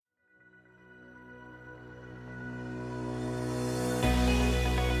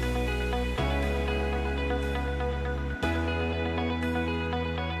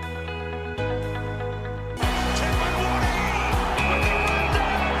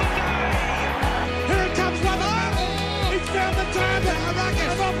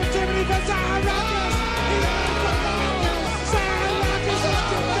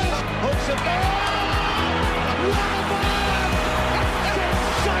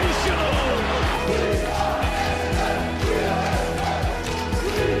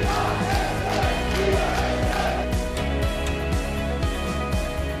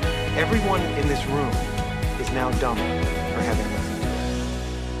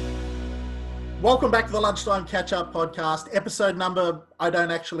Welcome back to the Lunchtime Catch-Up Podcast, episode number I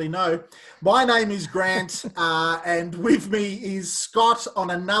don't actually know. My name is Grant, and with me is Scott on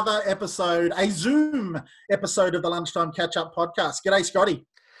another episode, a Zoom episode of the Lunchtime Catch-Up Podcast. G'day, Scotty.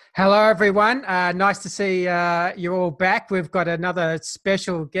 Hello, everyone. Nice to see you all back. We've got another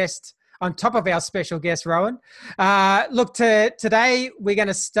special guest on top of our special guest, Rohan. Today we're going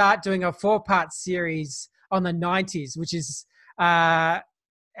to start doing a 4-part series on the 90s, which is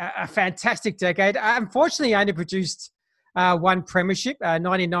a fantastic decade. Unfortunately, I only produced one premiership,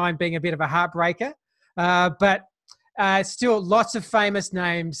 99 being a bit of a heartbreaker. But still lots of famous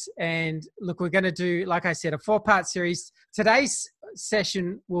names. And look, we're going to do, like I said, a 4-part series. Today's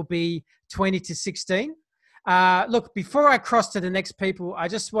session will be 20 to 16. Look, before I cross to the next people, I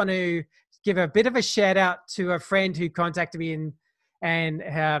just want to give a bit of a shout out to a friend who contacted me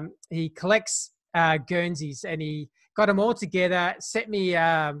and he collects Guernseys, and he got them all together, sent me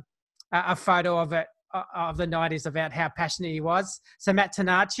a photo of it, of the 90s, about how passionate he was. So Matt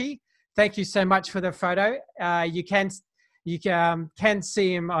Tanacci, thank you so much for the photo. You can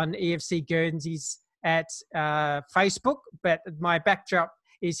see him on EFC Guernseys at Facebook, but my backdrop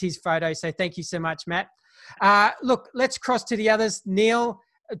is his photo. So thank you so much, Matt. Look, let's cross to the others. Neil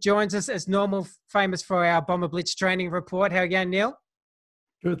joins us as normal, famous for our Bomber Blitz training report. How are you going, Neil?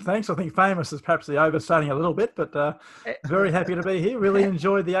 Good, thanks. I think famous is perhaps the overstating a little bit, but very happy to be here. Really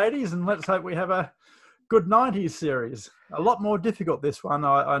enjoyed the 80s, and let's hope we have a good 90s series. A lot more difficult, this one,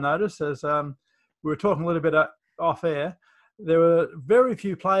 I noticed, as we were talking a little bit off air. There were very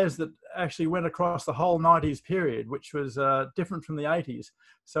few players that actually went across the whole 90s period, which was different from the 80s.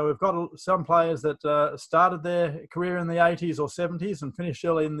 So we've got some players that started their career in the 80s or 70s and finished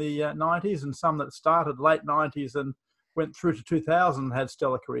early in the 90s, and some that started late 90s and went through to 2000 and had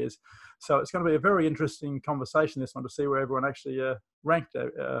stellar careers. So it's going to be a very interesting conversation, this one, to see where everyone actually ranked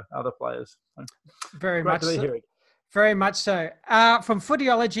other players. Very much so. Very much so. From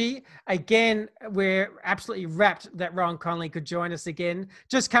Footyology, again, we're absolutely rapt that Rohan Connolly could join us again,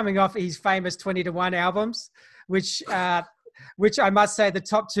 just coming off his famous 20-1 albums, which I must say the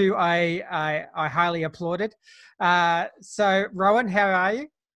top two I highly applauded. So, Rohan, how are you?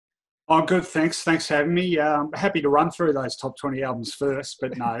 I'm good, thanks. Thanks for having me. Happy to run through those top 20 albums first,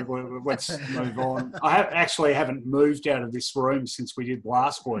 but no, let's move on. I haven't moved out of this room since we did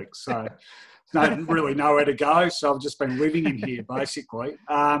last week, so I don't really know where to go, so I've just been living in here, basically.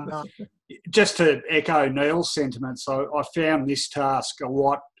 Just to echo Neil's sentiments, I found this task a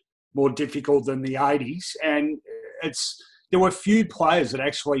lot more difficult than the 80s, and there were few players that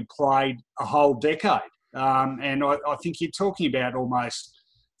actually played a whole decade, and I think you're talking about almost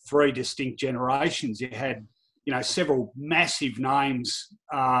 3 distinct generations. You had, several massive names,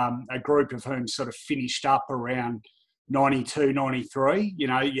 a group of whom sort of finished up around 92, 93.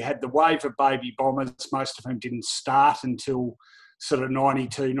 You had the wave of baby bombers, most of whom didn't start until sort of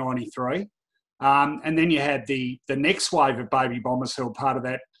 92, 93. And then you had the next wave of baby bombers who were part of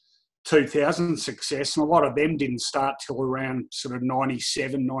that 2000 success, and a lot of them didn't start till around sort of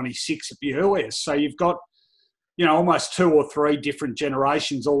 97, 96 at the earliest. So you've got almost 2 or 3 different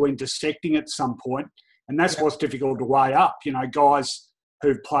generations all intersecting at some point. And that's what's difficult to weigh up. Guys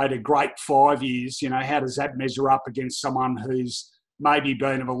who've played a great 5 years, how does that measure up against someone who's maybe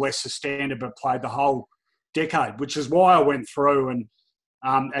been of a lesser standard but played the whole decade, which is why I went through and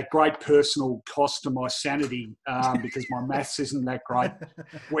at great personal cost to my sanity, because my maths isn't that great,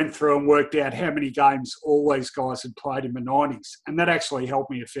 went through and worked out how many games all these guys had played in the 90s. And that actually helped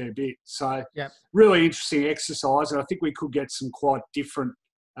me a fair bit. So really interesting exercise. And I think we could get some quite different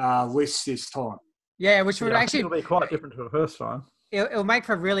lists this time. Yeah, which would actually... It'll be quite different to the first time. It'll make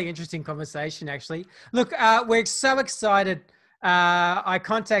for a really interesting conversation, actually. Look, we're so excited. I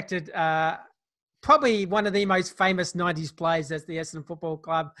contacted... probably one of the most famous 90s players as the Essendon Football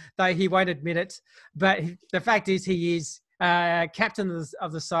Club, though he won't admit it. But the fact is he is captain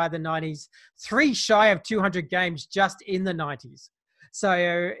of the side of the 90s, 3 shy of 200 games just in the 90s.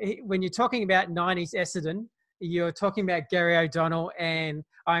 So when you're talking about 90s Essendon, you're talking about Gary O'Donnell, and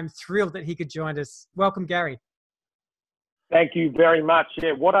I'm thrilled that he could join us. Welcome, Gary. Thank you very much.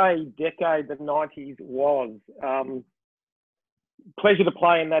 Yeah, what a decade the 90s was. Pleasure to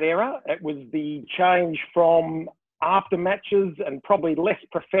play in that era. It was the change from after matches and probably less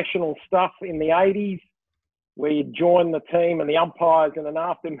professional stuff in the 80s, where you'd join the team and the umpires in an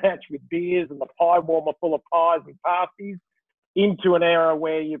after match with beers and the pie warmer full of pies and pasties, into an era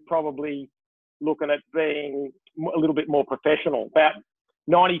where you're probably looking at being a little bit more professional. About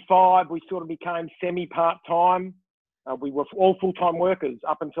 95, we sort of became semi-part-time. We were all full-time workers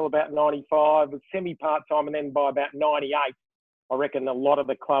up until about 95, semi-part-time, and then by about 98, I reckon a lot of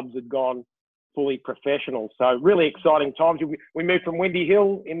the clubs had gone fully professional. So really exciting times. We moved from Windy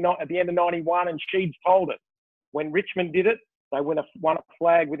Hill at the end of 91, and Sheeds told us when Richmond did it, they won a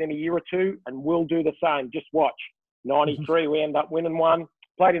flag within a year or two, and we'll do the same. Just watch. 93, we end up winning one.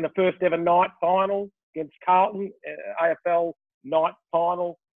 Played in the first ever night final against Carlton, AFL night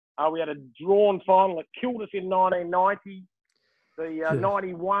final. We had a drawn final that killed us in 1990. The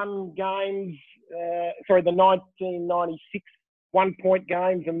 91 games, the 1996 1-point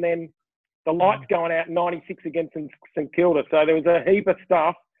games, and then the lights going out in 96 against St Kilda. So there was a heap of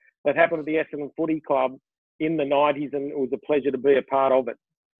stuff that happened at the Essendon Footy Club in the 90s, and it was a pleasure to be a part of it.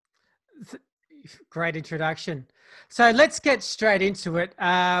 Great introduction. So let's get straight into it.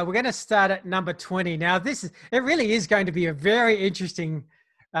 We're going to start at number 20. Now, it really is going to be a very interesting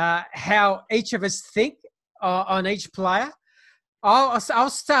how each of us think on each player.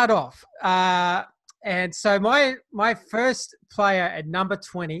 I'll start off. And so my first player at number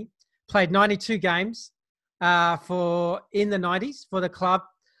 20 played 92 games in the 90s for the club.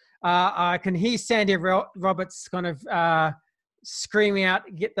 I can hear Sandy Roberts kind of screaming out,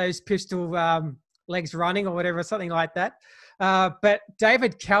 get those pistol legs running or whatever, something like that. But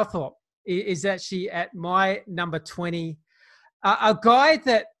David Calthorpe is actually at my number 20. A guy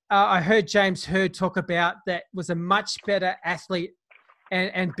that I heard James Hird talk about that was a much better athlete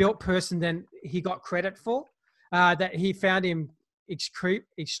and built person than he got credit for, that he found him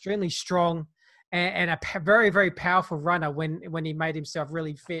extremely strong and a very, very powerful runner when he made himself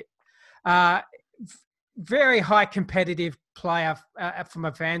really fit. Very high competitive player from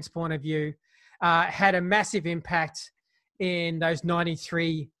a fan's point of view, had a massive impact in those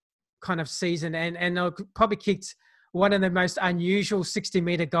 93 kind of season and probably kicked one of the most unusual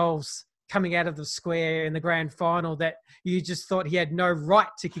 60-metre goals coming out of the square in the grand final that you just thought he had no right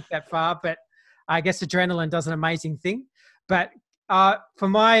to kick that far. But I guess adrenaline does an amazing thing. But for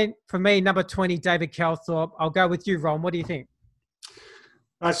me, number 20, David Calthorpe. I'll go with you, Ron. What do you think?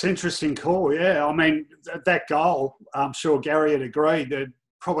 That's an interesting call, yeah. I mean, that goal, I'm sure Gary would agree, that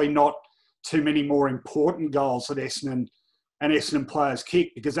probably not too many more important goals that Essendon and Essendon players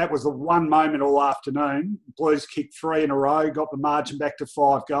kicked, because that was the one moment all afternoon. Blues kicked 3 in a row, got the margin back to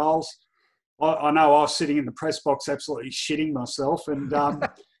 5 goals. I know I was sitting in the press box absolutely shitting myself, and,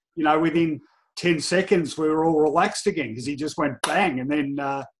 within 10 seconds we were all relaxed again because he just went bang, and then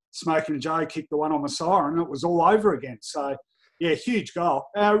Smoking Joe kicked the one on the siren and it was all over again. So, yeah, huge goal.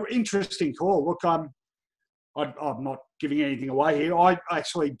 Interesting call. Look, I'm not giving anything away here. I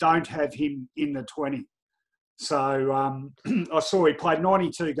actually don't have him in the 20. So I saw he played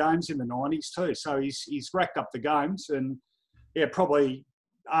 92 games in the 90s too. So he's racked up the games, and, yeah, probably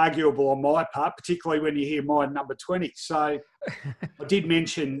arguable on my part, particularly when you hear my number 20. So I did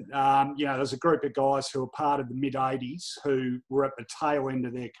mention, there's a group of guys who were part of the mid-80s who were at the tail end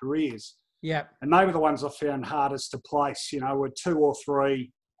of their careers. Yeah. And they were the ones I found hardest to place, were 2 or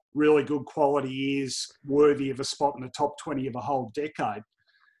 3 really good quality years worthy of a spot in the top 20 of a whole decade.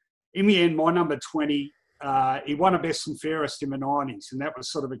 In the end, my number 20, he won a best and fairest in the 90s, and that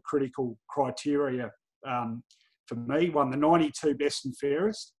was sort of a critical criteria for me. He won the 92 best and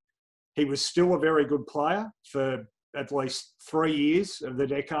fairest. He was still a very good player for at least 3 years of the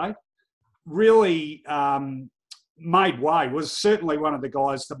decade. Really made way, was certainly one of the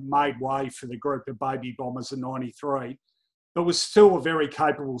guys that made way for the group of baby bombers in 93, but was still a very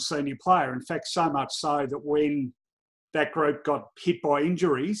capable senior player. In fact, so much so that when that group got hit by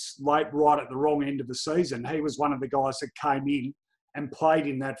injuries right at the wrong end of the season, he was one of the guys that came in and played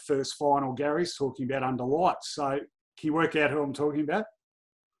in that first final Gary's talking about under lights. So can you work out who I'm talking about?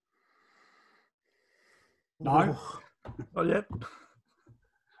 No? Not yet.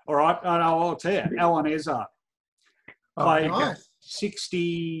 All right. I'll tell you. Alan Ezard played nice.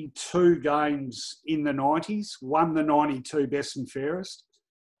 62 games in the 90s, won the 92 best and fairest,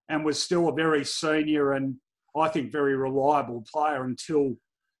 and was still a very senior and I think very reliable player until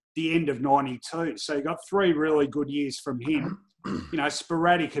the end of 92. So you got 3 really good years from him.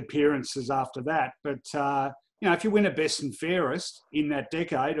 Sporadic appearances after that. But, if you win a best and fairest in that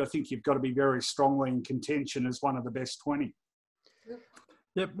decade, I think you've got to be very strongly in contention as one of the best 20.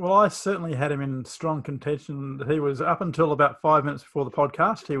 Yep. Well, I certainly had him in strong contention. He was up until about 5 minutes before the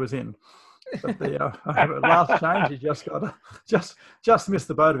podcast. He was in. But the last change, he just missed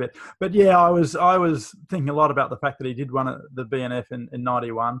the boat a bit. But yeah, I was thinking a lot about the fact that he did win the BNF in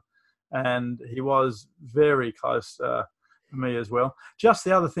 91, and he was very close for me as well. Just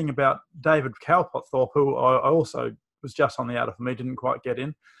the other thing about David Calthorpe, who I also was just on the outer for me, didn't quite get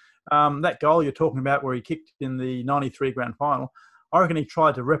in. That goal you're talking about where he kicked in the 93 grand final, I reckon he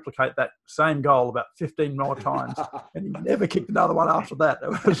tried to replicate that same goal about 15 more times, and he never kicked another one after that. It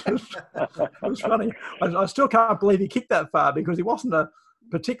was funny. I still can't believe he kicked that far because it wasn't a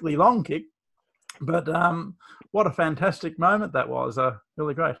particularly long kick. But what a fantastic moment that was.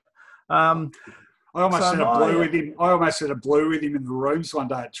 Really great. I almost had a blue with him. I almost had a blue with him in the rooms one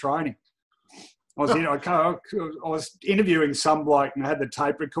day at training. I was interviewing some bloke and I had the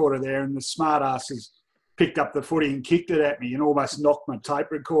tape recorder there, and the smart asses picked up the footy and kicked it at me and almost knocked my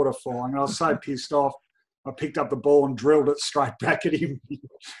tape recorder flying. And I was so pissed off. I picked up the ball and drilled it straight back at him.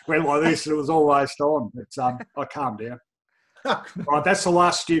 Went like this, and it was almost on. But I calmed down. Right, that's the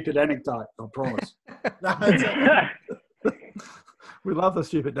last stupid anecdote, I promise. We love the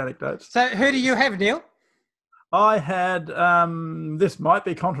stupid anecdotes. So who do you have, Neil? I had, this might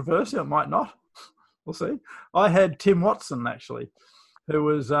be controversial, it might not. We'll see. I had Tim Watson, actually, who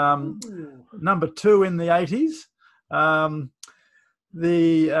was number 2 in the 80s.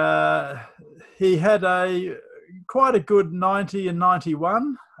 He had quite a good 90 and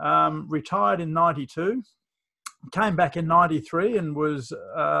 91, retired in 92, came back in 93 and was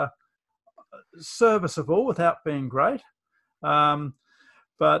serviceable without being great.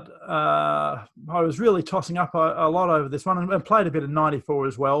 But I was really tossing up a lot over this one, and played a bit of 94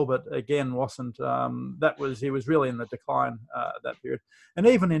 as well, but again wasn't. He was really in the decline that period. And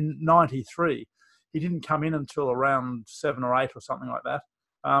even in 93, he didn't come in until around 7 or 8 or something like that.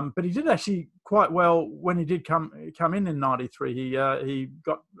 But he did actually quite well when he did come in 93. He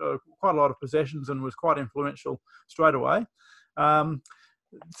got quite a lot of possessions and was quite influential straight away.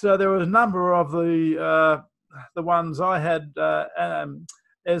 So there was a number of the ones I had.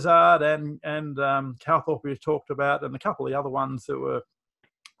 Ezard and Calthorpe we talked about, and a couple of the other ones that were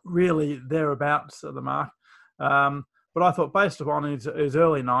really thereabouts at the mark. But I thought based upon his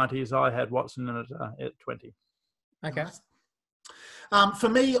early 90s, I had Watson in it at 20. Okay. For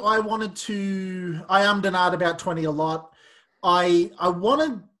me, I ummed and ahed about 20 a lot. I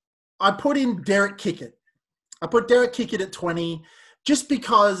put in Derek Kickett. I put Derek Kickett at 20 just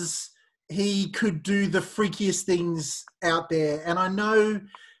because he could do the freakiest things out there. And I know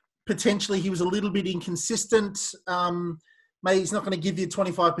potentially he was a little bit inconsistent. Maybe he's not going to give you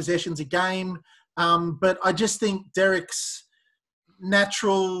 25 possessions a game. But I just think Derek's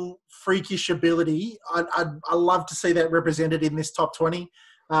natural freakish ability, I love to see that represented in this top 20.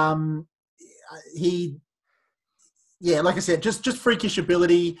 Like I said, just freakish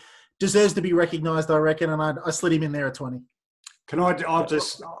ability, deserves to be recognised, I reckon. And I slid him in there at 20. I've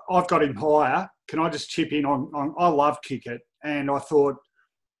got him higher. Can I just chip in on I love Kickett, and I thought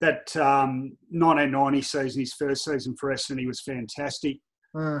that 1990 season, his first season for Essendon, he was fantastic.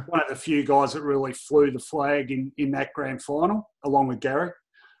 One of the few guys that really flew the flag in that grand final, along with Garrick.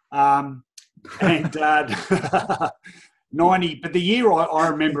 90, but the year I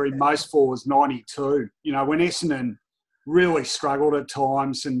remember him most for was 92. You know, when Essendon really struggled at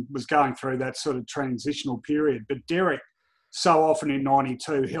times and was going through that sort of transitional period. But Derek, so often in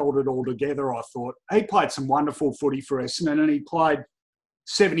 92, held it all together, I thought. He played some wonderful footy for Essendon, and he played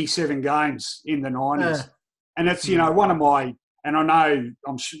 77 games in the 90s. Yeah. And it's, one of my, and I know,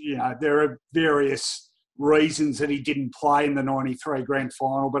 I'm sure, there are various reasons that he didn't play in the 93 grand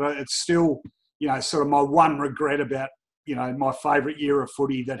final, but it's still, sort of my one regret about, my favourite year of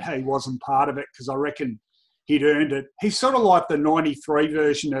footy that he wasn't part of it, because I reckon he'd earned it. He's sort of like the 93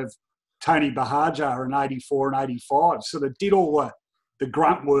 version of Tony Bahajar in 84 and 85, sort of did all the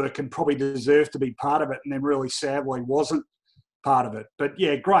grunt work and probably deserved to be part of it, and then really sadly wasn't part of it. But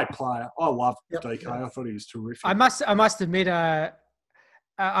yeah, great player. I love DK. I thought he was terrific. I must admit,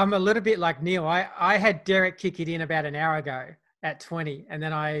 I'm a little bit like Neil. I had Derek Kickett in about an hour ago at 20, and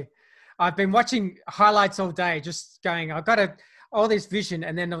then I've been watching highlights all day, just going, I've got all this vision,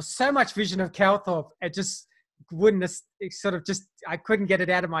 and then there was so much vision of Calthorpe, it just I couldn't get it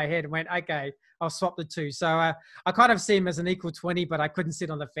out of my head and went, okay, I'll swap the two. So I kind of see him as an equal 20, but I couldn't sit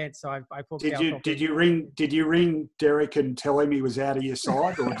on the fence. So I put Calthorpe. Did you ring Derek and tell him he was out of your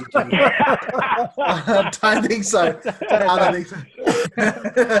side, or did you? I don't think so.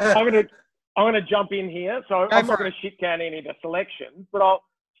 I'm gonna jump in here. So I'm not going to shit down any of the selections, but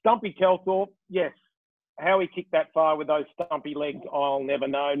Stumpy Calthorpe, yes. How he kicked that far with those stumpy legs, I'll never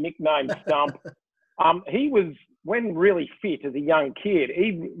know. Nicknamed Stump. He was, when really fit as a young kid,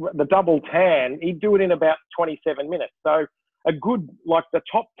 the double tan, he'd do it in about 27 minutes. So a good, like the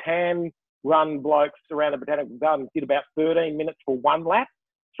top tan run blokes around the Botanical Gardens did about 13 minutes for one lap.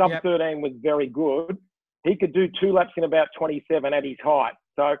 Sub 13 was very good. He could do 2 laps in about 27 at his height.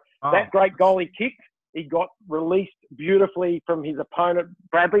 So that great goal he kicked, he got released beautifully from his opponent,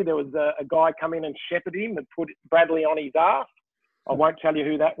 Bradley. There was a guy come in and shepherded him and put Bradley on his ass. I won't tell you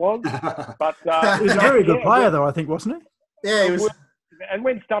who that was. But He was a very good player, though, I think, wasn't he? Yeah, he was. And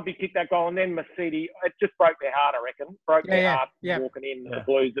when Stumpy kicked that goal, and then Mercedes, it just broke their heart, I reckon. Their heart walking in the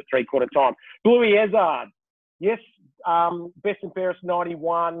Blues at three-quarter time. Bluey Ezard, yes, best and fairest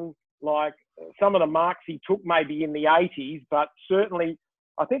 91. Like some of the marks he took maybe in the 80s, but certainly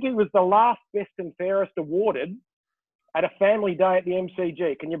I think he was the last best and fairest awarded at a family day at the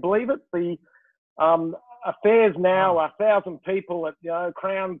MCG. Can you believe it? The affairs now are 1,000 people at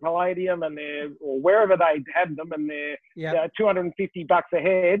Crown Palladium and or wherever they had them, and they're $250 a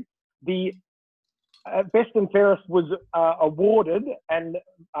head. The best and fairest was awarded and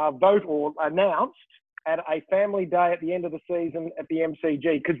vote or announced at a family day at the end of the season at the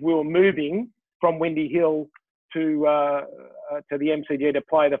MCG, because we were moving from Windy Hill to the MCG to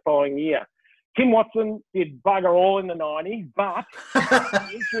play the following year. Tim Watson did bugger all in the 90s, but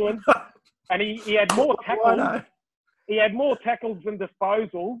he influenced, and he had more tackles. He had more tackles than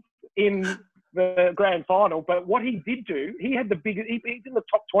disposals in the grand final. But what he did do, he had the biggest. He's in the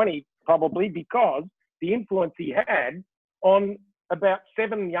top 20 probably because the influence he had on about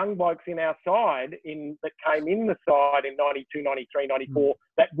 7 young blokes in our side that came in the side in 92, 93, 94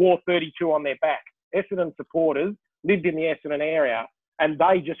 that wore 32 on their back. Essendon supporters lived in the Essendon area, and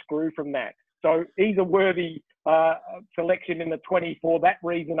they just grew from that. So he's a worthy selection in the 20 for that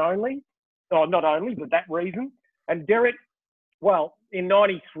reason only. Oh, not only, but that reason. And Derek, well, in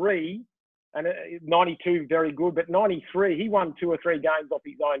 93, and 92, very good, but 93, he won 2 or 3 games off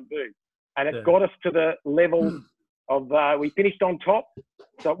his own boot. And it got us to the level of, we finished on top.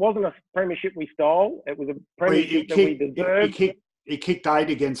 So it wasn't a premiership we stole. It was a premiership that we deserved. He kicked 8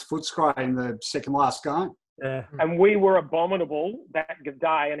 against Footscray in the second last game. Yeah. And we were abominable that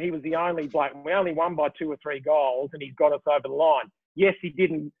day, and he was the only bloke. We only won by 2 or 3 goals, and he's got us over the line. Yes, he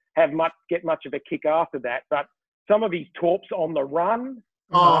didn't get much of a kick after that, but some of his torps on the run,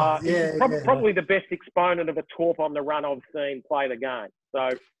 probably the best exponent of a torp on the run I've seen play the game. So,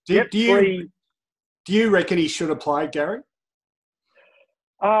 do you reckon he should have played, Gary?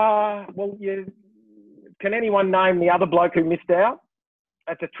 Well, can anyone name the other bloke who missed out?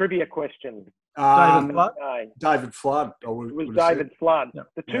 That's a trivia question. David Flood. David Flood. It was David Flood. Yep.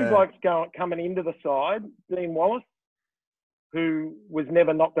 The 2 blokes coming into the side, Dean Wallace, who was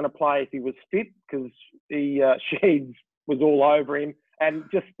never not going to play if he was fit because Sheeds was all over him, and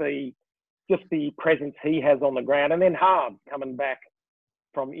just the presence he has on the ground, and then Hard coming back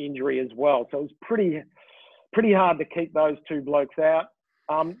from injury as well. So it was pretty hard to keep those 2 blokes out.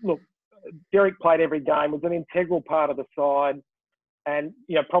 Look, Derek played every game, was an integral part of the side, and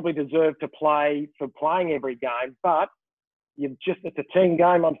probably deserved to play for playing every game. But it's a team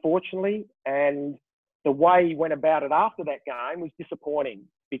game, unfortunately, and the way he went about it after that game was disappointing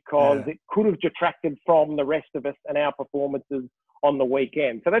because it could have detracted from the rest of us and our performances on the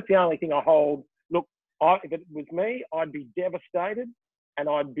weekend. So that's the only thing I hold. Look, if it was me, I'd be devastated and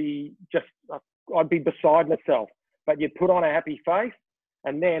I'd be beside myself. But you'd put on a happy face,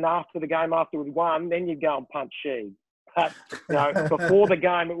 and then after the game, after we won, then you'd go and punch Sheed. But before the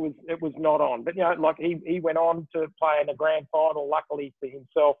game, it was not on. But like he went on to play in a grand final, luckily for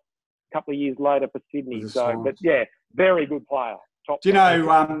himself, a couple of years later for Sydney. So, but very good player. Top. Do you know?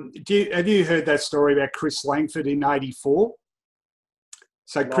 Have you heard that story about Chris Langford in '84?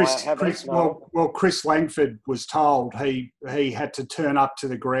 So Chris Langford was told he had to turn up to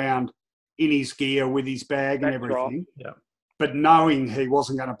the ground in his gear with his bag and everything. Right. Yeah. But knowing he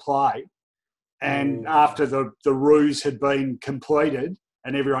wasn't going to play. And after the ruse had been completed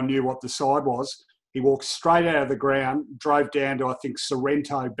and everyone knew what the side was, he walked straight out of the ground, drove down to, I think,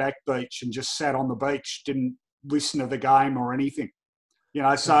 Sorrento Back Beach and just sat on the beach, didn't listen to the game or anything.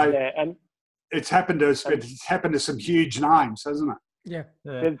 And it's happened to some huge names, hasn't it? Yeah.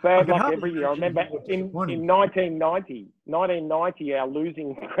 There's bad luck every year. I remember in 1990, our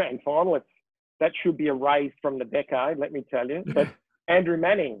losing grand final, that should be erased from the decade, let me tell you. But Andrew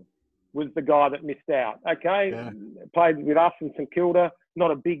Manning was the guy that missed out. Okay, played with us in St Kilda, not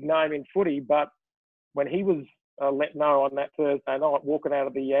a big name in footy, but when he was let know on that Thursday night, walking out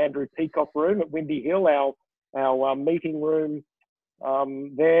of the Andrew Peacock room at Windy Hill, our meeting room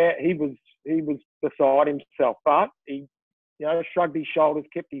there, he was beside himself, but he shrugged his shoulders,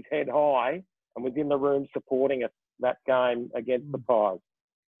 kept his head high, and was in the room supporting us that game against the Pies.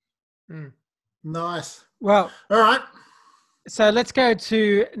 Nice. Well, all right. So let's go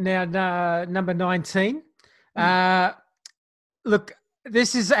to now number 19. Look,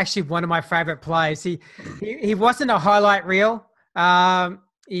 this is actually one of my favourite players. He wasn't a highlight reel.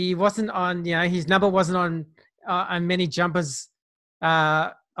 He wasn't on, his number wasn't on many jumpers,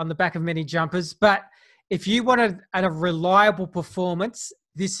 on the back of many jumpers. But if you wanted a reliable performance,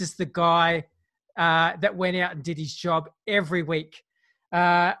 this is the guy that went out and did his job every week.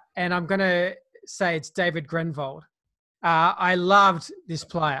 And I'm going to say it's David Grenvold. I loved this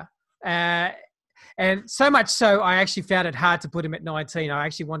player. And so much so, I actually found it hard to put him at 19. I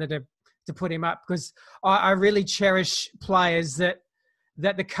actually wanted to put him up because I really cherish players that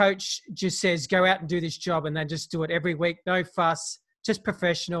the coach just says, go out and do this job, and they just do it every week. No fuss, just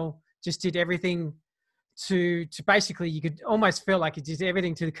professional, just did everything to basically, you could almost feel like he did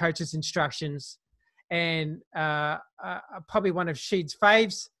everything to the coach's instructions. And probably one of Sheed's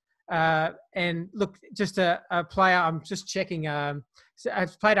faves. And look, just a player, I'm just checking,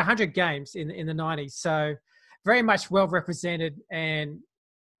 I've played 100 games in the 90s, so very much well represented, and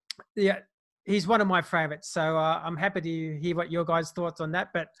yeah, he's one of my favorites. So I'm happy to hear what your guys' thoughts on that,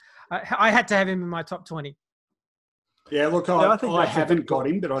 but I had to have him in my top 20. Yeah, look, I haven't got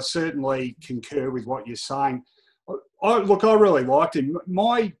him, but I certainly concur with what you're saying. I really liked him.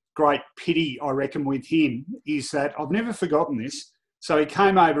 My great pity, I reckon, with him is that I've never forgotten this. So he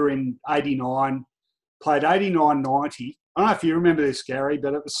came over in 89, played 89, 90. I don't know if you remember this, Gary,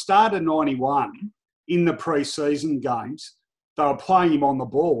 but at the start of 91, in the pre-season games, they were playing him on the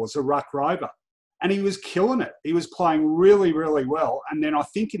ball as a ruck rover. And he was killing it. He was playing really, really well. And then I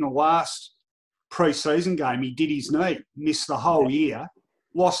think in the last pre-season game, he did his knee, missed the whole year,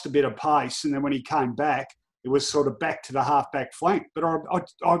 lost a bit of pace. And then when he came back, it was sort of back to the half-back flank. But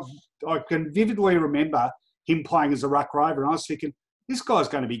I can vividly remember him playing as a ruck rover. And I was thinking, this guy's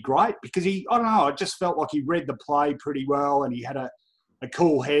going to be great because I don't know, I just felt like he read the play pretty well and he had a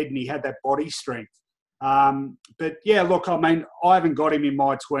cool head and he had that body strength. But yeah, look, I mean, I haven't got him in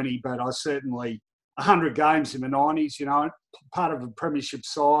my 20, but I certainly, 100 games in the 90s, you know, part of a premiership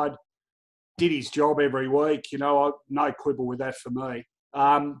side, did his job every week, you know, no quibble with that for me.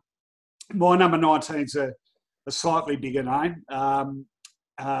 My number 19's a slightly bigger name,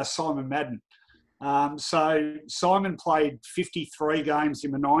 Simon Madden. So Simon played 53 games in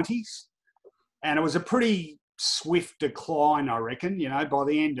the 90s, and it was a pretty swift decline, I reckon. You know, by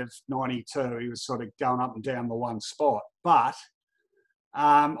the end of 92, he was sort of going up and down the one spot. But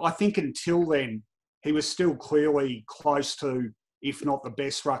I think until then, he was still clearly close to, if not the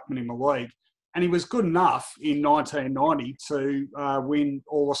best ruckman in the league. And he was good enough in 1990 to win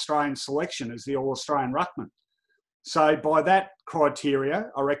All-Australian selection as the All-Australian ruckman. So by that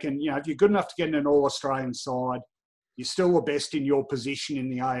criteria, I reckon, you know, if you're good enough to get in an All-Australian side, you're still the best in your position in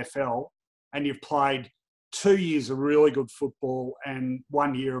the AFL, and you've played 2 years of really good football and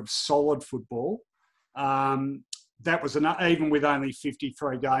 1 year of solid football. That was enough, even with only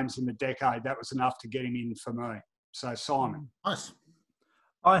 53 games in the decade, that was enough to get him in for me. So Simon. Nice.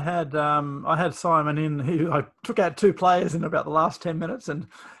 I had Simon in. I took out two players in about the last 10 minutes, and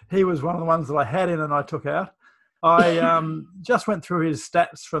he was one of the ones that I had in and I took out. I just went through his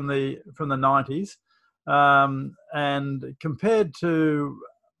stats from the 90s, and compared to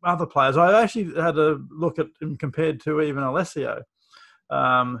other players, I actually had a look at him compared to even Alessio,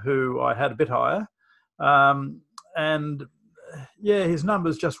 who I had a bit higher, and yeah, his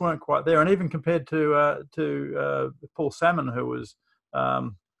numbers just weren't quite there. And even compared to Paul Salmon, who was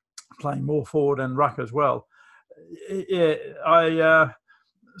playing more forward and ruck as well, yeah,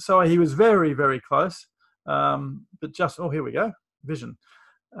 so he was very, very close. But just, here we go. Vision.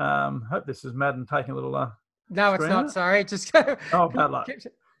 Hope this is Madden taking a little. No, it's not. Sorry, just go. Oh, bad luck.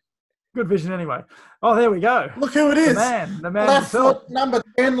 Good vision anyway. Oh, there we go. Look who it is. The man left himself. foot, number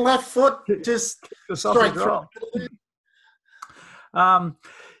 10, left foot, just straight through.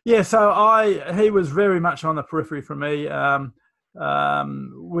 Yeah, so he was very much on the periphery for me.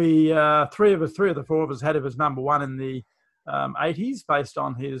 We three of the four of us had him as number one in the 80s based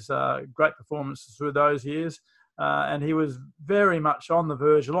on his great performances through those years. And he was very much on the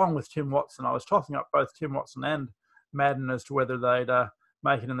verge, along with Tim Watson. I was tossing up both Tim Watson and Madden as to whether they'd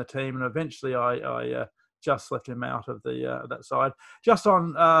make it in the team. And eventually I just left him out of the that side. Just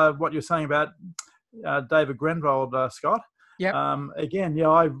on what you're saying about David Grenvold, Scott. Yeah. Again, yeah,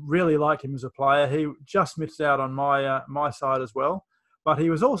 I really like him as a player. He just missed out on my side as well. But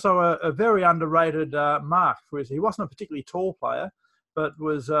he was also a very underrated mark. He wasn't a particularly tall player, but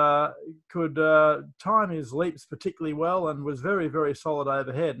could time his leaps particularly well and was very, very solid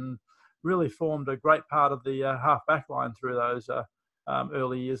overhead and really formed a great part of the half-back line through those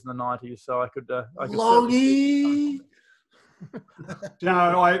early years in the 90s. So I could Longy! You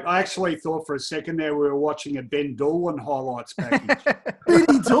know, I actually thought for a second there we were watching a Ben Doolan highlights package.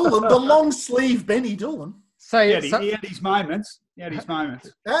 Benny Doolan, the long sleeve Benny Doolan. So he had his moments. Yeah.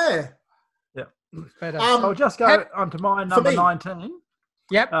 Yeah. I'll just go on to my number 19.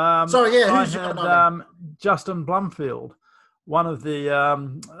 Yep. Sorry, yeah, I who's your had number 9? Justin Blumfield, one of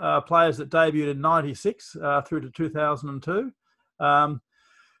the players that debuted in '96 through to 2002.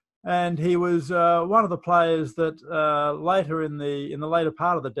 And he was one of the players that later in the later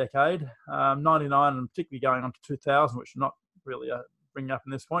part of the decade, 99 and particularly going on to 2000, which I'm not really bringing up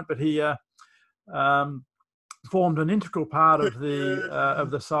in this point, but he formed an integral part of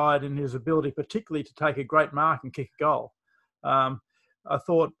the side in his ability, particularly to take a great mark and kick a goal. I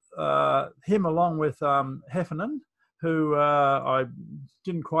thought him along with Heffernan, who I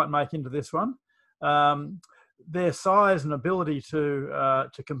didn't quite make into this one. Their size and ability to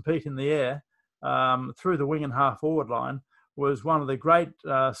compete in the air through the wing and half forward line was one of the great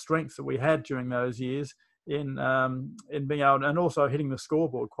strengths that we had during those years in being able, and also hitting the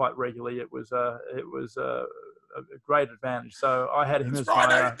scoreboard quite regularly. It was a great advantage. So I had him as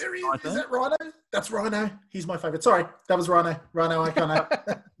Rhino. my. There he is. Is that Rhino? That's Rhino. He's my favourite. Sorry, that was Rhino. Rhino O'Connor.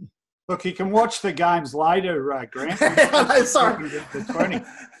 Look, you can watch the games later, Grant. Sorry. The 20.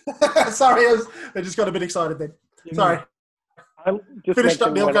 Sorry, I just got a bit excited then. Sorry. Just Finished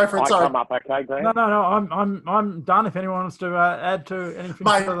up, Neil. Go for it. Sorry. Come up, okay, Grant? No. I'm done. If anyone wants to add to anything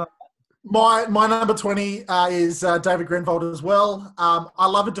further. My number 20 is David Grenvold as well. I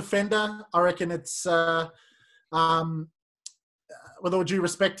love a defender. I reckon it's, with all due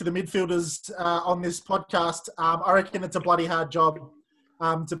respect to the midfielders on this podcast, I reckon it's a bloody hard job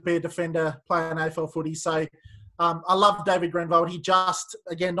to be a defender playing AFL footy. So I love David Grenvold. He just,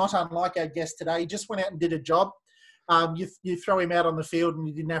 again, not unlike our guest today, he just went out and did a job. You throw him out on the field and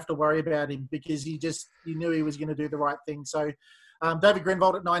you didn't have to worry about him because you knew he was going to do the right thing. So David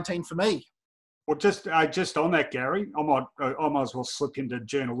Grenvold at 19 for me. Well, just on that, Gary, I might as well slip into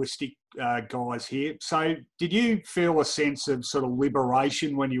journalistic guys here. So did you feel a sense of sort of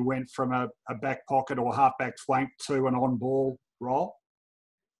liberation when you went from a back pocket or half-back flank to an on-ball role?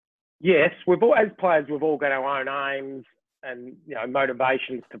 Yes, as players, we've all got our own aims and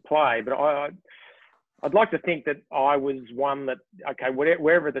motivations to play. But I'd like to think that I was one that, okay,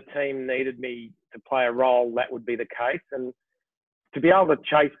 wherever the team needed me to play a role, that would be the case. And to be able to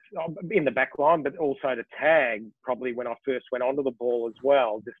chase in the back line, but also to tag probably when I first went onto the ball as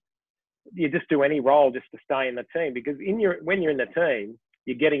well. You just do any role just to stay in the team, because when you're in the team,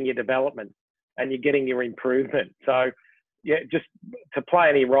 you're getting your development and you're getting your improvement. So yeah, just to play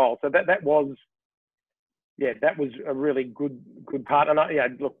any role. So that was a really good part. And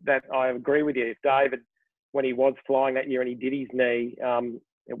I agree with you. If David, when he was flying that year and he did his knee,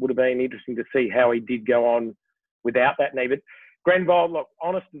 it would have been interesting to see how he did go on without that knee. But Grenvold, look,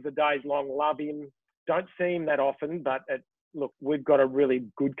 honest as the day's long, love him. Don't see him that often, but look, we've got a really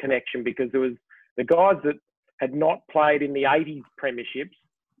good connection because there was the guys that had not played in the 80s premierships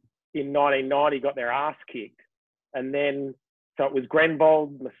in 1990 got their ass kicked. And then, so it was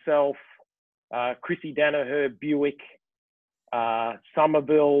Grenvold, myself, Chrissy Danaher, Buick,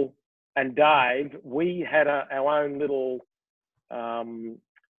 Somerville, and Dave. We had our own little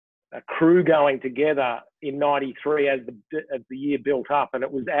a crew going together in 93 as the year built up, and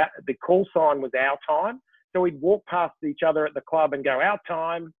it was the call sign was our time. So we'd walk past each other at the club and go, our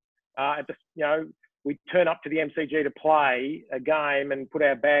time. We'd turn up to the MCG to play a game and put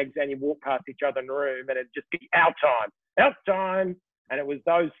our bags and you walk past each other in the room and it'd just be our time. And it was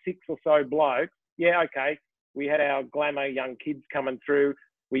those 6 or so blokes. Yeah, okay. We had our glamour young kids coming through.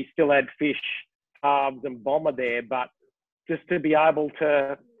 We still had Fish, Halves and Bomber there, but just to be able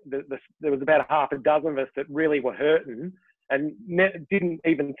to, there was about half a dozen of us that really were hurting and didn't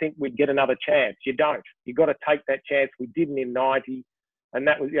even think we'd get another chance. You don't. You got to take that chance. We didn't in 90, and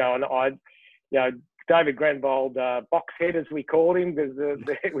that was, David Grenvold, Boxhead as we called him, because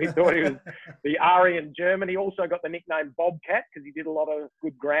we thought he was the Aryan German. He also got the nickname Bobcat because he did a lot of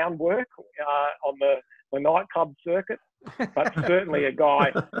good groundwork on the nightclub circuit. But certainly a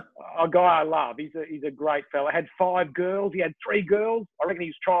guy I love. He's a great fella. Had 5 girls. He had 3 girls. I reckon he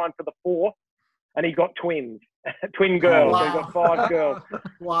was trying for the 4th, and he got twins, twin girls. Oh, wow. So he got 5 girls.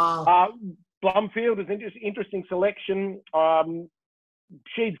 Wow. Blumfield is an interesting selection.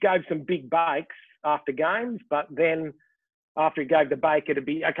 Sheeds gave some big bakes after games, but then after he gave the bake, it'd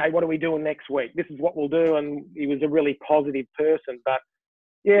be, okay, what are we doing next week? This is what we'll do. And he was a really positive person. But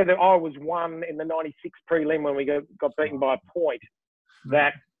yeah, I was one in the 96 prelim when we got beaten by a point.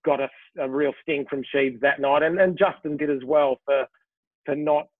 That got us a real sting from Sheeds that night. And Justin did as well for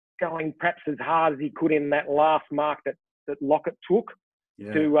not going perhaps as hard as he could in that last mark that Lockett took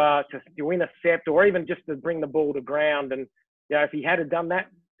to intercept or even just to bring the ball to ground. And if he had done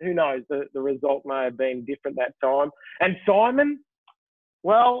that, who knows? The result may have been different that time. And Simon,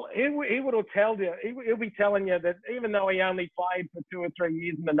 Well, he would have told you. He'll be telling you that even though he only played for 2 or 3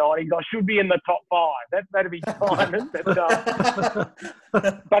 years in the 90s, I should be in the top 5. That'd be Simon.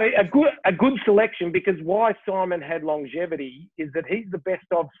 But a good selection, because why Simon had longevity is that he's the best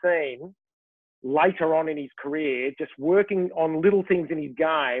I've seen later on in his career, just working on little things in his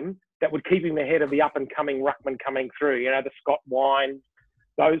game that would keep him ahead of the up-and-coming ruckman coming through. You know, the Scott Wines,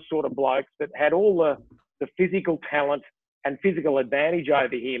 those sort of blokes that had all the physical talent and physical advantage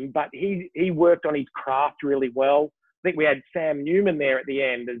over him, but he worked on his craft really well. I think we had Sam Newman there at the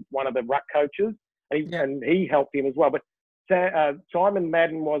end as one of the ruck coaches, and he helped him as well. But Simon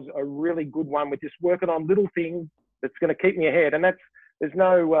Madden was a really good one with just working on little things that's going to keep me ahead. And there's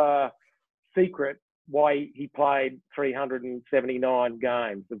no secret why he played 379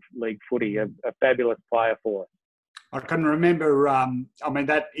 games of league footy, a fabulous player for us. I can remember,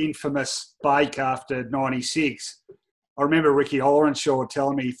 that infamous bake after 96. I remember Ricky Olrenshaw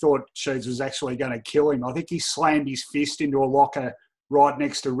telling me he thought Sheeds was actually going to kill him. I think he slammed his fist into a locker right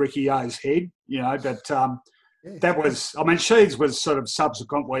next to Ricky O's head, but that was, Sheeds was sort of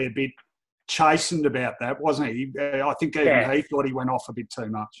subsequently a bit chastened about that, wasn't he? I think even he thought he went off a bit too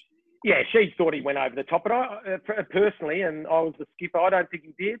much. Yeah, Sheeds thought he went over the top, but I personally, and I was the skipper, I don't think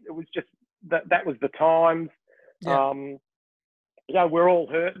he did. It was just that was the times. Yeah. We're all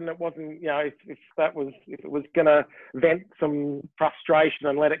hurt, and it wasn't, if it was going to vent some frustration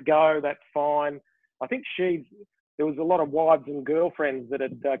and let it go, that's fine. I think there was a lot of wives and girlfriends that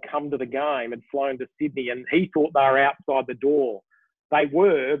had come to the game, had flown to Sydney, and he thought they were outside the door. They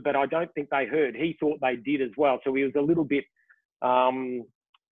were, but I don't think they heard. He thought they did as well. So he was a little bit,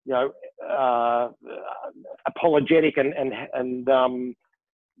 apologetic and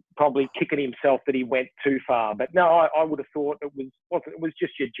probably kicking himself that he went too far. But no, I would have thought it was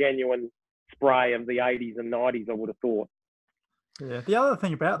just your genuine spray of the 80s and 90s, I would have thought. Yeah. The other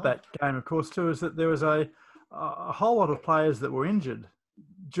thing about that game, of course, too, is that there was a whole lot of players that were injured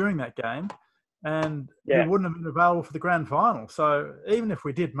during that game, and who wouldn't have been available for the grand final. So even if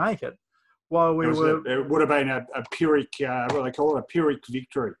we did make it, while it would have been a Pyrrhic, what they call it, a Pyrrhic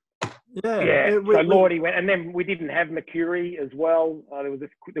victory. Yeah. So Lordy went, and then we didn't have Mercury as well.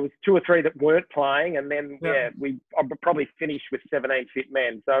 There was 2 or 3 that weren't playing, and then I probably finished with 17 fit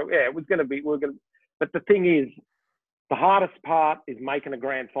men. So it was going to be. But the thing is, the hardest part is making a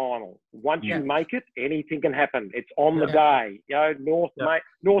grand final. Once you make it, anything can happen. It's on the day. North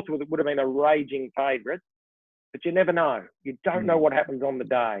would have been a raging favourite, but you never know. You don't know what happens on the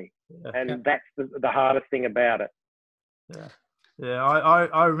day, and that's the hardest thing about it. Yeah. Yeah,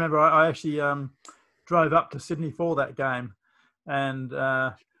 I remember I actually drove up to Sydney for that game, and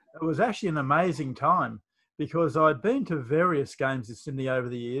it was actually an amazing time because I'd been to various games in Sydney over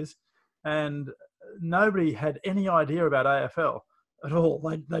the years, and nobody had any idea about AFL at all.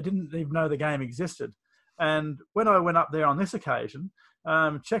 They didn't even know the game existed. And when I went up there on this occasion,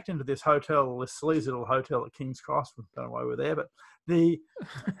 checked into this sleazy little hotel at King's Cross. I don't know why we were there, but the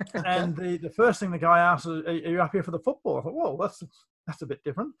first thing the guy asked is, "Are you up here for the football?" I thought, "Whoa, that's a bit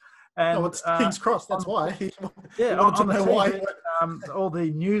different." And it's King's Cross. That's why. Yeah, on the TV, all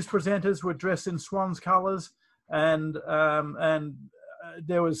the news presenters were dressed in Swans colours, and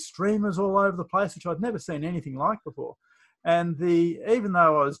there was streamers all over the place, which I'd never seen anything like before. And even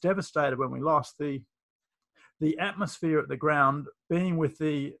though I was devastated when we lost, the atmosphere at the ground, being with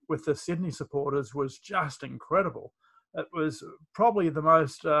the Sydney supporters, was just incredible. It was probably the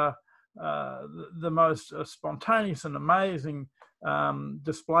most spontaneous and amazing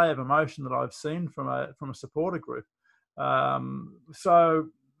display of emotion that I've seen from a supporter group. So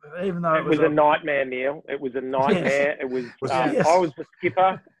even though it was a nightmare, Neil, it was a nightmare. Yes. It was. I was the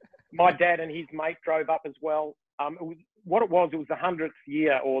skipper. My dad and his mate drove up as well. It was the 100th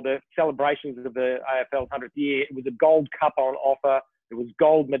year, or the celebrations of the AFL's 100th year. It was a gold cup on offer. It was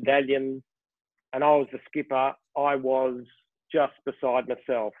gold medallions, and I was the skipper. I was just beside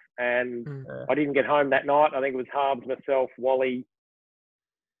myself, and I didn't get home that night. I think it was Harbs, myself, Wally,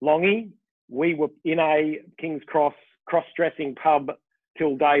 Longy. We were in a King's Cross cross-dressing pub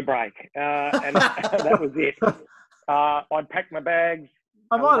till daybreak, and that was it. I'd packed my bags.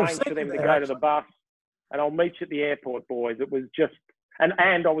 I arranged for them to go to the bus, and I'll meet you at the airport, boys. It was just, and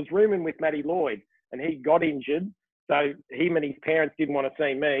I was rooming with Matty Lloyd, and he got injured, so him and his parents didn't want to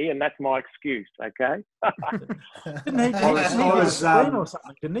see me, and that's my excuse. Okay. I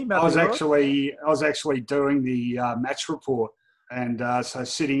was actually doing the match report, and so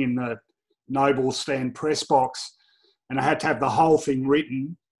sitting in the Noble Stand press box, and I had to have the whole thing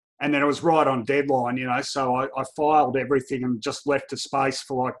written. And then it was right on deadline, so I filed everything and just left a space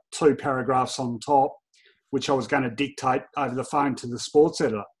for like 2 paragraphs on top. which I was going to dictate over the phone to the sports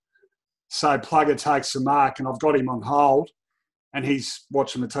editor. So Plugger takes the mark, and I've got him on hold, and he's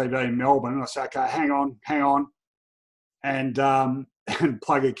watching the TV in Melbourne. And I say, okay, hang on. And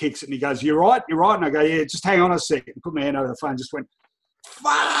Plugger kicks it, and he goes, you're right. And I go, yeah, just hang on a second. Put my hand over the phone, just went,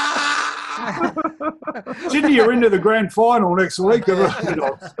 fuck! Sydney, you're into the grand final next week.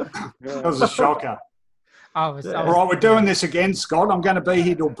 That was a shocker. All right, we're doing this again, Scott. I'm going to be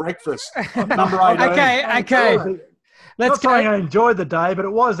here till breakfast. Number 18. Okay. Let's go. I enjoyed the day, but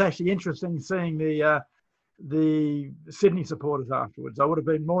it was actually interesting seeing the Sydney supporters afterwards. I would have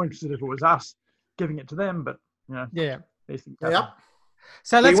been more interested if it was us giving it to them, but yeah. Yep.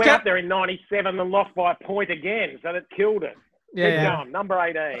 So we went up there in '97 and lost by a point again, so that killed it. Yeah. Number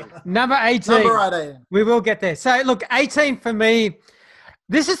 18. Number 18. We will get there. So look, 18 for me.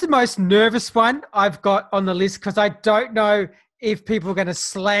 This is the most nervous one I've got on the list because I don't know if people are going to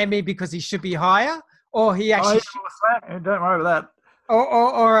slam me because he should be higher or he actually. Don't worry about that.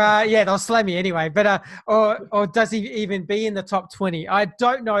 Or they'll slam me anyway. But or does he even be in the top 20? I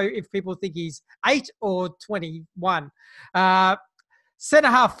don't know if people think he's 8 or 21. Centre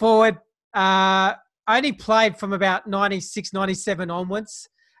half forward. Only played from about 96, 97 onwards.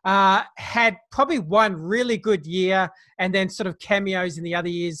 Had probably one really good year and then sort of cameos in the other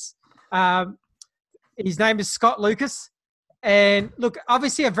years. His name is Scott Lucas. And look,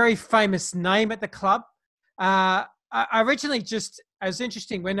 obviously a very famous name at the club. I originally it was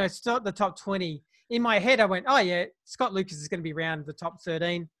interesting when I started the top 20. In my head, I went, oh yeah, Scott Lucas is going to be around the top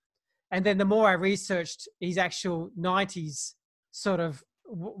 13. And then the more I researched his actual 90s sort of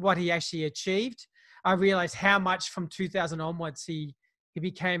what he actually achieved, I realized how much from 2000 onwards he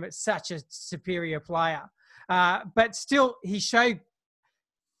became such a superior player. But still, he showed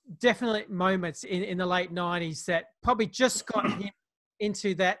definite moments in the late 90s that probably just got him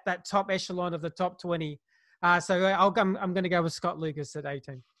into that top echelon of the top 20. So I'm going to go with Scott Lucas at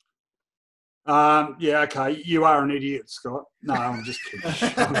 18. Yeah, okay. You are an idiot, Scott. No, I'm just kidding.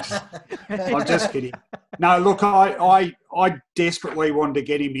 I'm just kidding. No, look, I desperately wanted to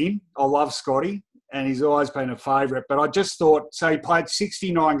get him in. I love Scotty, and he's always been a favourite. But I just thought, so he played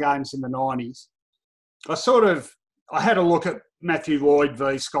 69 games in the 90s. I had a look at Matthew Lloyd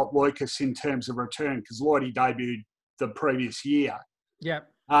v Scott Lucas in terms of return because Lloydie debuted the previous year. Yeah.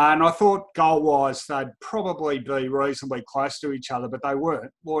 And I thought goal-wise they'd probably be reasonably close to each other, but they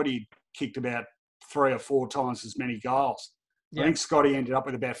weren't. Lloydie kicked about 3 or 4 times as many goals. Yeah. I think Scotty ended up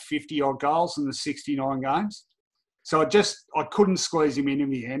with about 50-odd goals in the 69 games. So I couldn't squeeze him in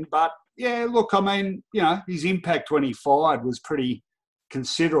the end. But, yeah, look, I mean, his impact when he fired was pretty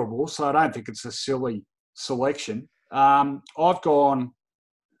considerable, so I don't think it's a silly selection. I've gone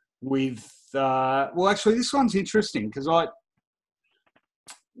with actually, this one's interesting because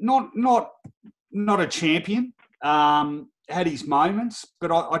not a champion, had his moments,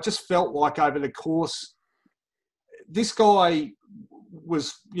 but I just felt like over the course, this guy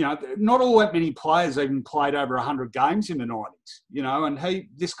was, not all that many players even played over 100 games in the 90s, and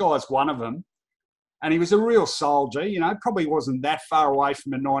this guy's one of them. And he was a real soldier, probably wasn't that far away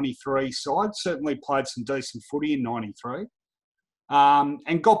from a 93 side, certainly played some decent footy in 93,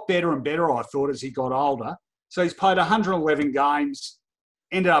 and got better and better, I thought, as he got older. So he's played 111 games,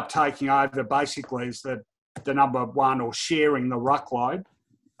 ended up taking over basically as the number one or sharing the ruck load.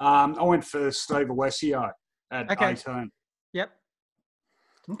 I went for Steve Alessio at 18. Yep.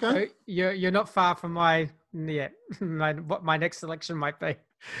 Okay. So you're not far from what my next selection might be.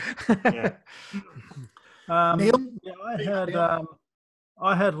 Yeah. Neil? Yeah,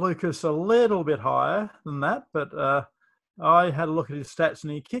 I had Lucas a little bit higher than that, but I had a look at his stats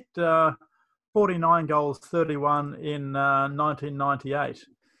and he kicked 49 goals, 31 in 1998,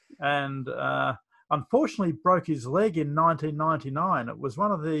 and unfortunately broke his leg in 1999. It was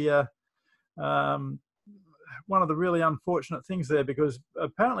one of the really unfortunate things there because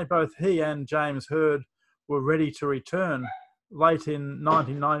apparently both he and James Hird were ready to return late in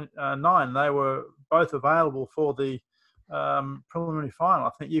 1999. They were both available for the preliminary final.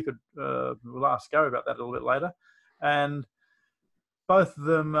 I think you could, we'll ask Gary about that a little bit later. And both of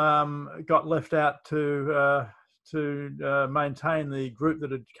them got left out to maintain the group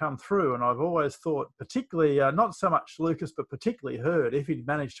that had come through. And I've always thought, particularly, not so much Lucas, but particularly Hird, if he'd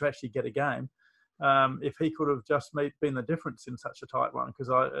managed to actually get a game, if he could have just been the difference in such a tight one, because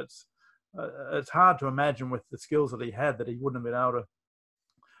it's hard to imagine with the skills that he had that he wouldn't have been able to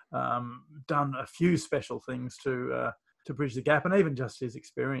done a few special things to bridge the gap, and even just his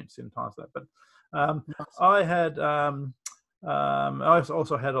experience in times like that. But I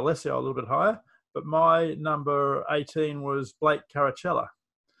also had Alessio a little bit higher, but my number 18 was Blake Caracella.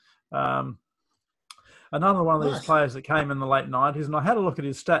 another one of these Nice. players that came in the late 90s, and I had a look at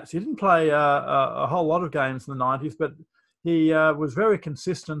his stats. He didn't play a whole lot of games in the 90s, but he was very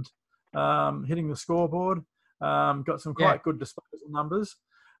consistent, hitting the scoreboard, got some quite good disposal numbers.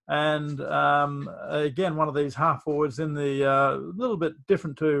 And again, one of these half forwards in the little bit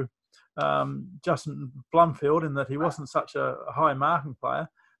different to Justin Blumfield in that he wasn't such a high marking player,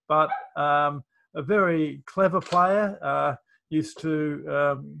 but a very clever player, used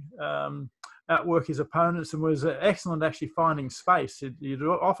to outwork his opponents and was excellent actually finding space. You'd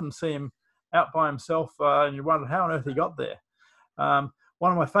often see him out by himself and you wondered how on earth he got there.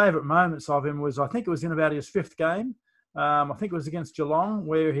 One of my favourite moments of him was, I think it was in about his 5th game. I think it was against Geelong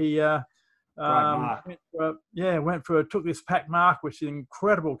where he took this pack mark, which is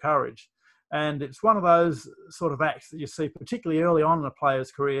incredible courage. And it's one of those sort of acts that you see particularly early on in a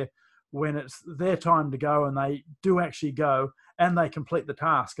player's career when it's their time to go and they do actually go and they complete the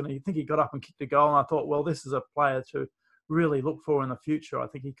task. And I think he got up and kicked a goal, and I thought, well, this is a player to really look for in the future. I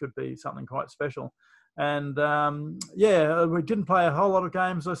think he could be something quite special. And we didn't play a whole lot of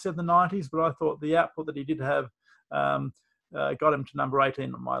games, as I said, in the 90s, but I thought the output that he did have got him to number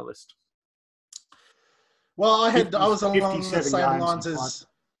 18 on my list. Well, I was along the same lines as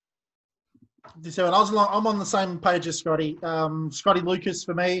 57. I'm on the same page as Scotty. Scotty Lucas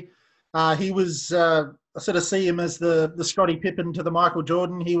for me. He was. I sort of see him as the Scotty Pippen to the Michael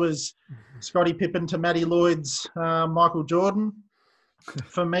Jordan. He was Scotty Pippen to Matty Lloyd's Michael Jordan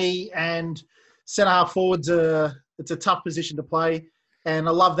for me. And centre half forwards, it's a tough position to play, and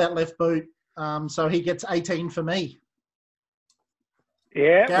I love that left boot. So he gets 18 for me.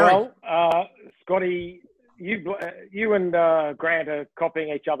 Yeah, Gary. well, Scotty, you and Grant are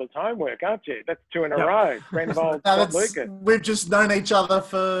copying each other's homework, aren't you? That's 2 in a row. Grenvold, Scott Lucas. We've just known each other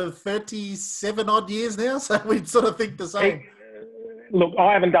for 37 odd years now, so we sort of think the same. Look,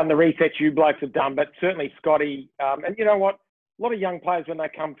 I haven't done the research you blokes have done, but certainly Scotty, and you know what? A lot of young players, when they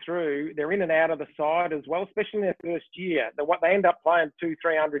come through, they're in and out of the side as well, especially in their first year. They end up playing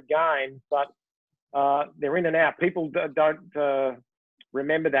 200-300 games, but they're in and out. People don't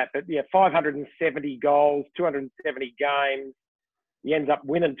remember that. But yeah, 570 goals, 270 games. He ends up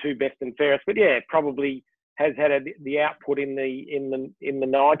winning 2 best and fairest. But yeah, probably has had the output in the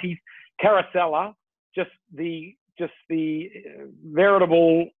 90s. Caracella, just the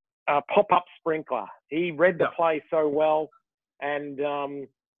veritable pop-up sprinkler. He read the play so well. And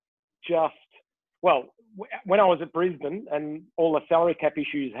when I was at Brisbane and all the salary cap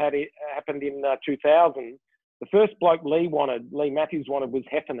issues happened in 2000, the first bloke Lee Matthews wanted was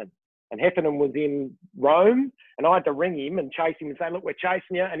Heffernan. And Heffernan was in Rome, and I had to ring him and chase him and say, look, we're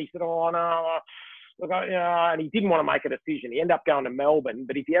chasing you. And he said, oh, no. Look, and he didn't want to make a decision. He ended up going to Melbourne.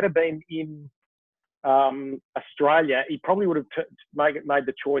 But if he had been in Australia, he probably would have made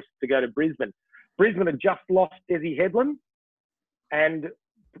the choice to go to Brisbane. Brisbane had just lost Desi Headlam. And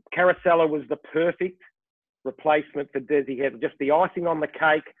Caracella was the perfect replacement for Desi Headlam. Just the icing on the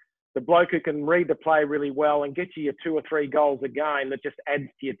cake, the bloke who can read the play really well and get you your 2 or 3 goals a game that just adds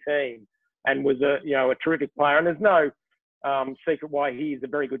to your team, and was a terrific player. And there's no secret why he is a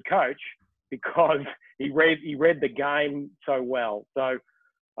very good coach, because he read the game so well. So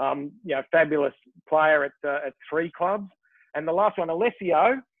fabulous player at 3 clubs. And the last one,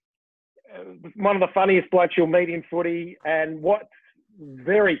 Alessio, one of the funniest blokes you'll meet in footy, and what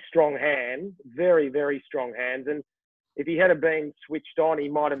very strong hands, very, very strong hands. And if he had been switched on, he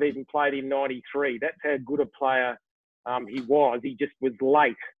might have even played in 93. That's how good a player he was. He just was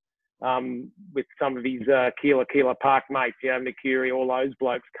late with some of his Keeler Park mates, Mercury, all those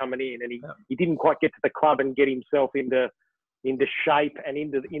blokes coming in. And he didn't quite get to the club and get himself into shape and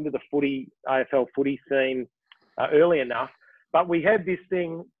into the footy, AFL footy scene early enough. But we had this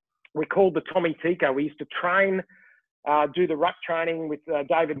thing we called the Tommy Tico. We used to do the ruck training with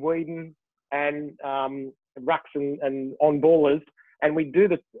David Whedon and rucks and on-ballers, and we'd do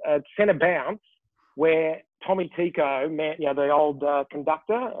the centre bounce where Tommy Tico, the old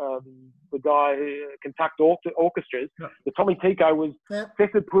conductor, the guy who conducts orchestras, the Tommy Tico was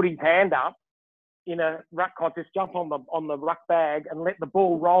Seth would put his hand up in a ruck contest, jump on the ruck bag and let the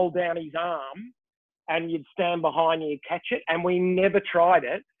ball roll down his arm, and you'd stand behind you and catch it. And we never tried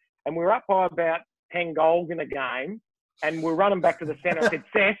it. And we were up by about 10 goals in a game, and we're running back to the centre. I said,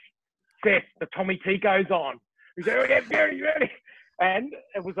 Seth, the Tommy Tico's on. He said, oh, yeah, ready. And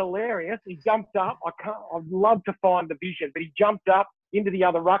it was hilarious. He jumped up. I'd love to find the vision, but he jumped up into the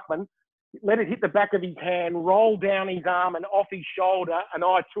other ruckman, let it hit the back of his hand, roll down his arm and off his shoulder, and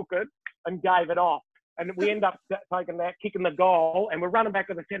I took it and gave it off. And we end up taking that, kicking the goal, and we're running back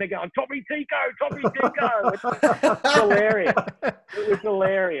to the centre going, Toppy Tico. It's hilarious. It was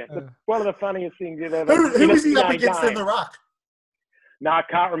hilarious. It's one of the funniest things you've ever. Who was he up against in the ruck? No, I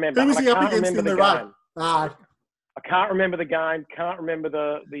can't remember. Who was he up against in the ruck? I can't remember the game. Can't remember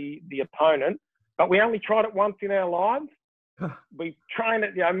the opponent. But we only tried it once in our lives. We trained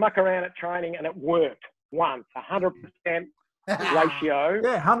it, muck around at training, and it worked once. 100% ratio.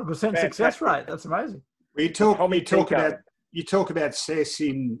 Yeah, 100% success rate. That's amazing. You talk about Cess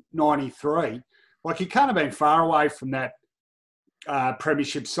in '93. Like, you can't have been far away from that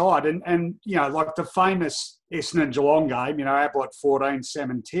premiership side, and like the famous Essendon Geelong game. Ablett 14,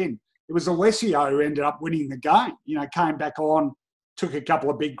 Salmon 10. It was Alessio who ended up winning the game. Came back on, took a couple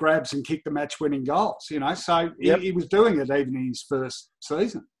of big grabs and kicked the match-winning goals. So he was doing it even in his first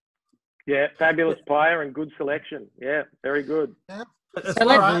season. Yeah, fabulous player and good selection. Yeah, very good. Yeah. It's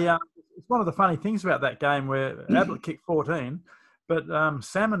one of the funny things about that game where Ablett kicked 14, but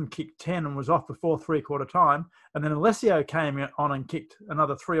Salmon kicked 10 and was off before three-quarter time, and then Alessio came on and kicked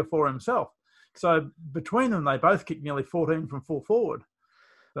another 3 or 4 himself. So between them, they both kicked nearly 14 from full forward.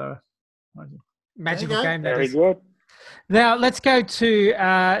 So magical game. Very good. Now let's go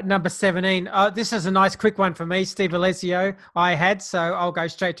to number 17. This is a nice quick one for me, Steve Alessio. I had, so I'll go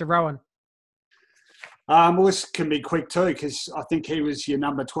straight to Rohan. Well, this can be quick too, because I think he was your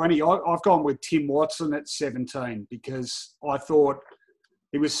number 20. I've gone with Tim Watson at 17 because I thought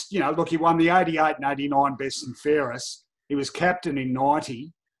he was, he won the 88 and 89 best and fairest. He was captain in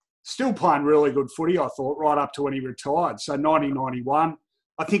 90, still playing really good footy, I thought, right up to when he retired. So 90-91,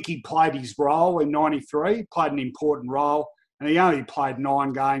 I think he played his role in 93, played an important role, and he only played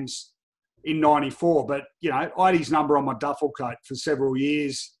 9 games in 94. But, I had his number on my duffel coat for several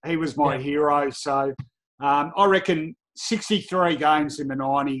years. He was my hero. So I reckon 63 games in the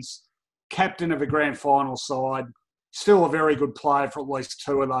 90s, captain of a grand final side, still a very good player for at least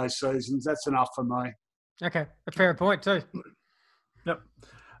 2 of those seasons. That's enough for me. Okay, a fair point too. Yep.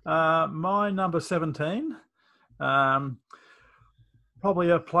 My number 17,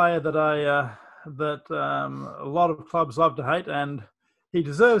 probably a player that a lot of clubs love to hate, and he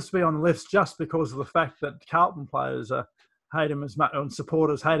deserves to be on the list just because of the fact that Carlton players hate him as much, and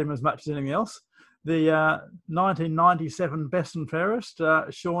supporters hate him as much as anything else. The 1997 best and fairest,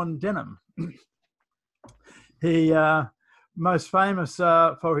 Sean Denham. He most famous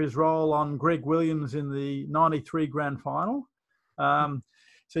for his role on Greg Williams in the 93 grand final.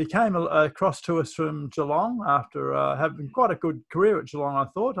 So he came across to us from Geelong after having quite a good career at Geelong, I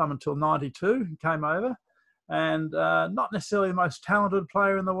thought, until 92. He came over, and not necessarily the most talented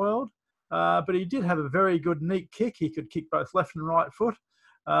player in the world, but he did have a very good, neat kick. He could kick both left and right foot.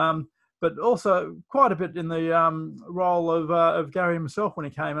 But also quite a bit in the role of Gary himself when he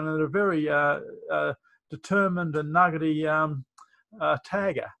came in, and a very determined and nuggety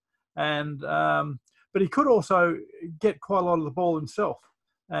tagger. But he could also get quite a lot of the ball himself.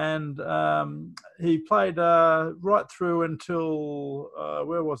 And he played right through until,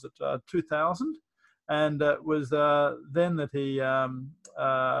 2000. And it was then that he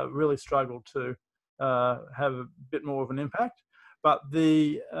really struggled to have a bit more of an impact. But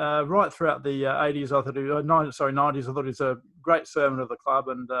right throughout the 80s, I thought 90s, I thought he was a great servant of the club,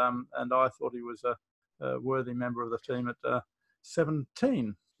 and I thought he was a worthy member of the team at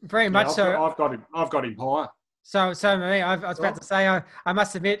 17. Very much so. I've got him higher. So me, I was about to say, I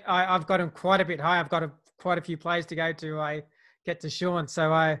must admit, I've got him quite a bit high. I've got quite a few plays to go to. I get to Sean.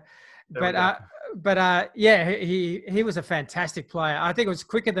 So he was a fantastic player. I think it was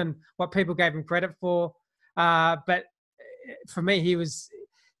quicker than what people gave him credit for. But for me,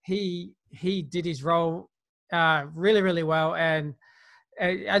 he did his role really, really well. And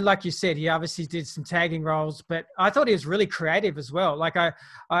like you said, he obviously did some tagging roles, but I thought he was really creative as well. Like I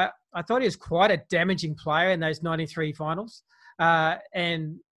thought he was quite a damaging player in those 93 finals.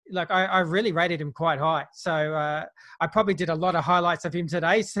 And like, I really rated him quite high. So I probably did a lot of highlights of him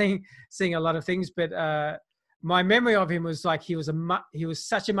today, seeing a lot of things, but my memory of him was like, he was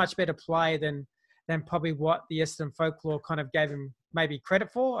such a much better player than probably what the Essendon folklore kind of gave him maybe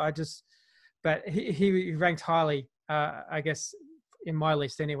credit for. But he ranked highly, I guess, in my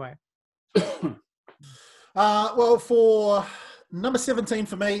list anyway. Well, for number 17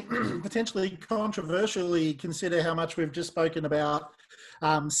 for me, potentially controversially, consider how much we've just spoken about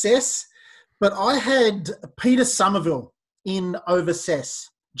Cess, but I had Peter Somerville in over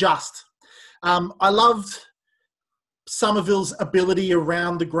Cess. I loved Somerville's ability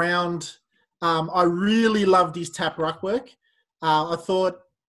around the ground. I really loved his tap ruck work. I thought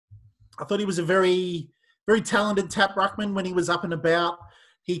he was a very, very talented tap ruckman when he was up and about.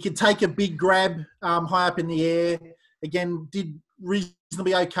 He could take a big grab high up in the air. Again, did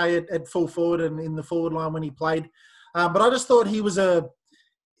reasonably okay at full forward and in the forward line when he played. But I just thought he was a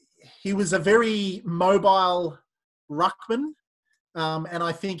very mobile ruckman, and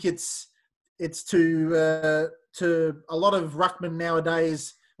I think it's to a lot of ruckmen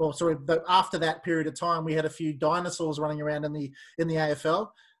nowadays. Well, sorry, after that period of time, we had a few dinosaurs running around in the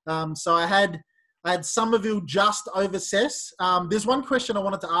AFL. So I had Somerville just over Cess. There's one question I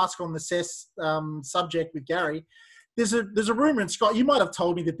wanted to ask on the Cess subject with Gary. There's a rumor, and Scott, you might have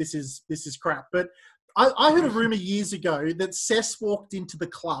told me that this is crap, but I heard a rumor years ago that Cess walked into the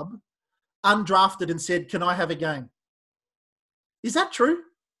club undrafted and said, "Can I have a game?" Is that true?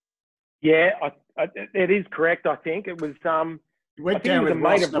 Yeah, it is correct. I think it was. He went down with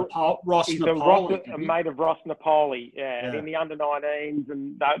Ross Napoli. He's a mate of Ross Napoli, yeah. And in the under-19s,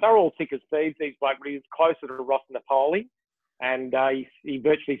 and they're all thick as thieves, these blokes, but he was closer to Ross Napoli. And he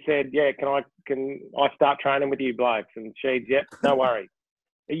virtually said, "Yeah, can I start training with you blokes?" And Sheeds, "Yep, no worries."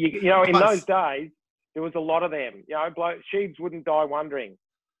 You know, in those days, there was a lot of them. You know, Sheeds wouldn't die wondering.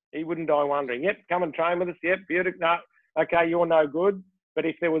 He wouldn't die wondering. "Yep, come and train with us. Yep, beautiful. No, okay, you're no good." But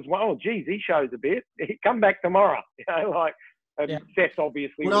if there was one, "Oh, geez, he shows a bit. Come back tomorrow." You know, like. Seth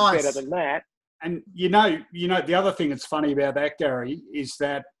obviously was better than that. And you know, the other thing that's funny about that, Gary, is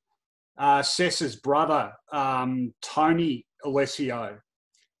that Sess's brother, Tony Alessio,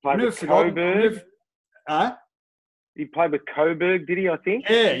 Played with Coburg. He played with Coburg, did he? I think.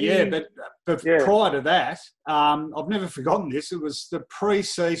 Yeah. But prior to that, I've never forgotten this. It was the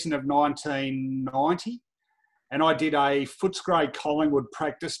pre-season of 1990, and I did a Footscray Collingwood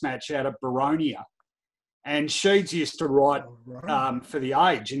practice match out at Baronia. And Sheeds used to write for The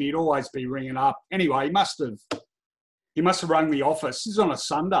Age, and he'd always be ringing up. Anyway, he must have rung the office. This is on a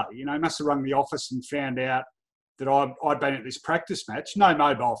Sunday, you know. He must have rung the office and found out that I'd been at this practice match. No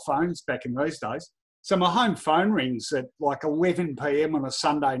mobile phones back in these days. So my home phone rings at like 11 p.m. on a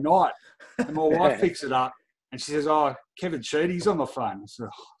Sunday night, and my wife picks it up, and she says, "Oh, Kevin Sheedy's on the phone." I said,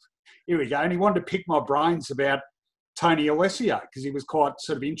 "Oh, here we go." And he wanted to pick my brains about Tony Alessio because he was quite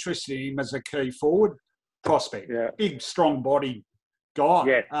sort of interested in him as a key forward prospect, big, strong-bodied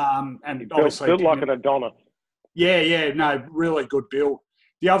guy, and obviously built like an Adonis. No, really good build.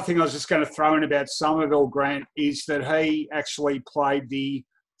 The other thing I was just going to throw in about Somerville, Grant, is that he actually played the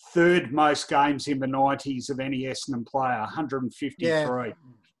third most games in the 90s of any Essendon player, 153. Yeah.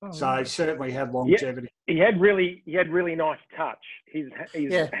 So he certainly had longevity. He had really nice touch. His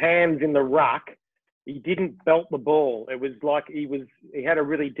hands in the ruck. He didn't belt the ball. It was like he had a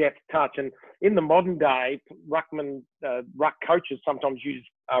really deft touch. And in the modern day, ruck coaches sometimes use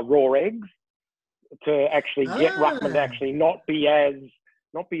raw eggs to actually get ruckman to actually not be as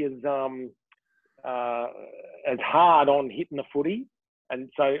hard on hitting the footy. And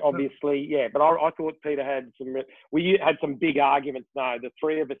so obviously, but I thought Peter had we had some big arguments. No, the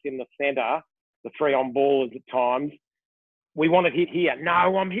three of us in the centre, the three on ballers at times, we want to hit here.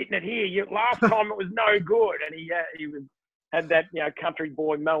 No, I'm hitting it here. Last time it was no good. And he had that, you know, country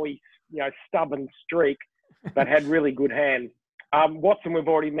boy Moe, stubborn streak, but had really good hands. Watson, we've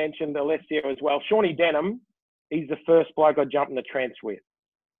already mentioned, Alessio as well. Shawnee Denham, he's the first bloke I jumped in the trench with.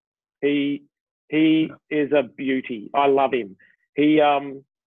 He is a beauty. I love him.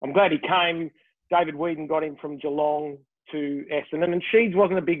 I'm glad he came. David Whedon got him from Geelong to Essendon, and Sheeds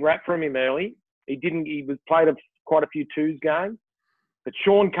wasn't a big rap from him early. He was played quite a few twos games. But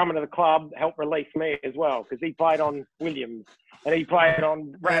Sean coming to the club helped release me as well, because he played on Williams and he played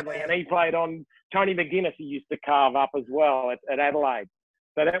on Bradley and he played on Tony McGuinness. He used to carve up as well at Adelaide.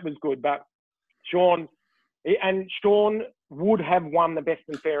 So that was good. But Sean would have won the best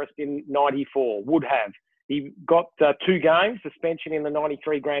and fairest in 94, would have. He got 2 games suspension in the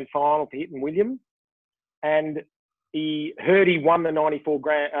 93 grand final for hitting Williams. And he won the 94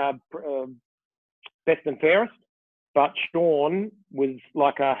 best and fairest. But Sean was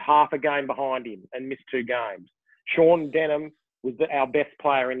like a half a game behind him and missed 2 games. Sean Denham was our best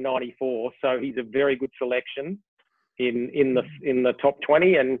player in 94, so he's a very good selection in the top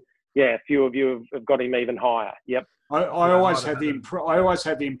 20. And a few of you have got him even higher. Yep. I always had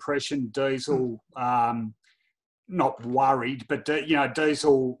the impression Diesel, not worried, but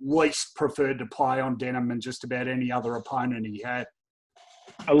Diesel least preferred to play on Denham than just about any other opponent he had.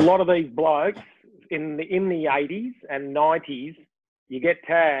 A lot of these blokes in the 80s and 90s, you get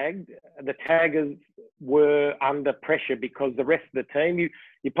tagged. The taggers were under pressure because the rest of the team, you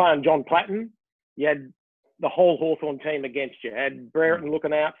play on John Platten, you had the whole Hawthorn team against you. You had Brereton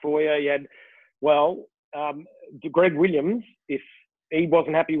looking out for you. You had, Greg Williams, if he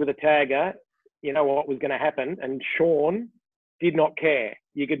wasn't happy with the tagger, you know what was going to happen. And Sean did not care.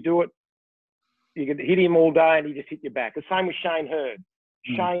 You could do it. You could hit him all day and he just hit you back. The same with Shane Hurd.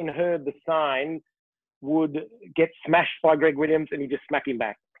 Shane Hurd, the same, would get smashed by Greg Williams and he'd just smack him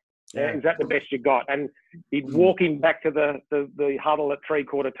back. Is that the best you got? And he'd walk him back to the huddle at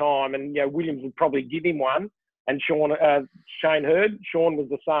 3/4 time, and Williams would probably give him one. And Shane Hurd, Sean was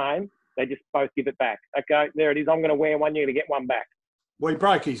the same. They just both give it back. Okay, there it is. I'm going to wear one. You're going to get one back. Well, he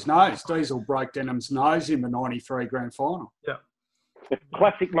broke his nose. Diesel broke Denham's nose in the '93 grand final. Yeah. The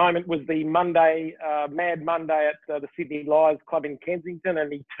classic moment was the Monday, Mad Monday at the Sydney Lions Club in Kensington,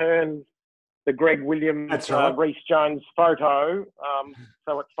 and he turns the Greg Williams, Reece Jones photo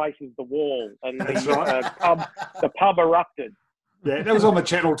so it faces the wall, and the pub erupted. Yeah, that was on the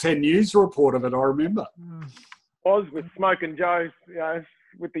Channel 10 news report of it, I remember. Was with Smoke and Joe,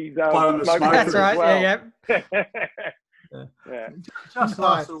 with these blowing the smoke. That's right, well. yeah. Just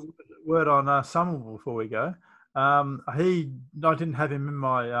last word on Somerville before we go. I didn't have him in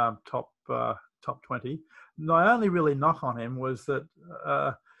my top 20. My only really knock on him was that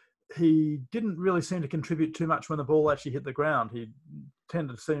he didn't really seem to contribute too much when the ball actually hit the ground. He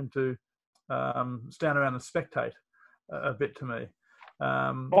tended to seem to stand around and spectate a bit to me.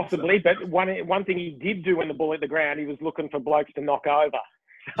 Possibly, but one thing he did do when the ball hit the ground, he was looking for blokes to knock over.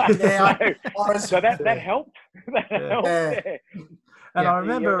 So that helped. And I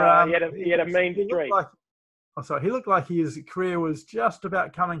remember he had a mean streak. He looked like his career was just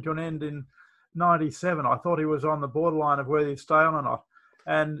about coming to an end in '97. I thought he was on the borderline of whether he'd stay on or not.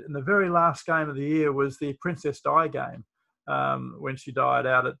 And in the very last game of the year was the Princess Di game, when she died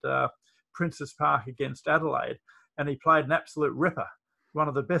out at Princess Park against Adelaide. And he played an absolute ripper, one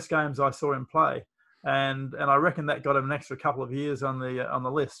of the best games I saw him play. And I reckon that got him an extra couple of years on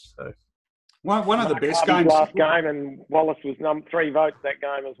the list. So one of the best games last game, and Wallace was 3 votes that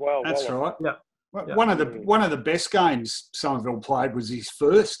game as well. That's Wallace. right. Yeah. One of the best games Somerville played was his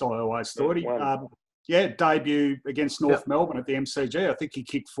first. I always thought debut against North Melbourne at the MCG. I think he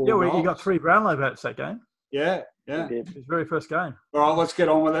kicked 4 goals. Yeah, he got 3 Brownlow votes that game. Yeah. His very first game. All right, let's get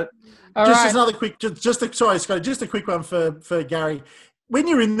on with it. Another quick, sorry, Scott, just a quick one for Gary. When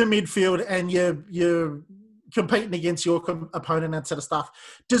you're in the midfield and you're competing against your opponent and that sort of stuff,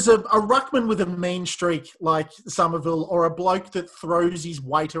 does a ruckman with a mean streak like Somerville, or a bloke that throws his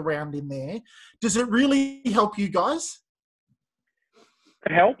weight around in there, does it really help you guys?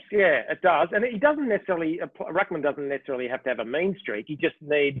 It helps, yeah, it does. And a ruckman doesn't necessarily have to have a mean streak. He just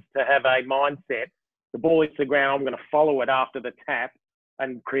needs to have a mindset. The ball hits the ground, I'm going to follow it after the tap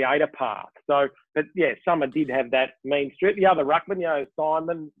and create a path. So, but yeah, Summer did have that mean streak. The other ruckman,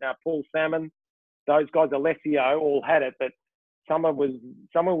 Simon, Paul Salmon, those guys, Alessio, all had it. But Summer was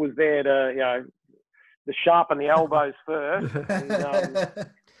there to, to sharpen the elbows first. And,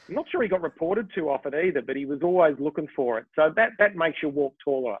 I'm not sure he got reported too often either, but he was always looking for it. So that makes you walk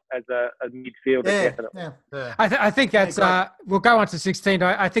taller as a midfielder, definitely. Yeah. I think that's, we'll go on to 16.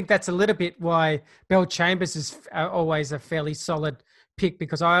 I think that's a little bit why Bell Chambers is always a fairly solid pick,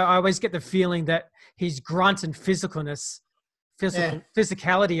 because I always get the feeling that his grunt and physicality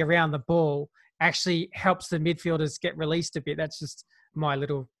around the ball actually helps the midfielders get released a bit. That's just my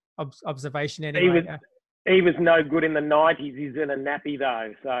little observation anyway. He was no good in the 90s. He's in a nappy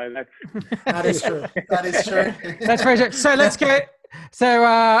though, so that is true. That is true. That's very true. So let's go. So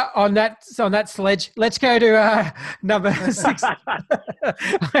on that sledge, let's go to number 6.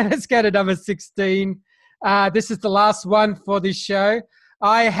 Let's go to number 16. This is the last one for this show.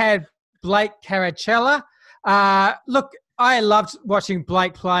 I had Blake Caracella. Look, I loved watching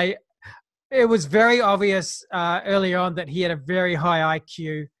Blake play. It was very obvious early on that he had a very high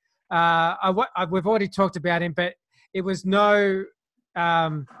IQ. We've already talked about him, but it was no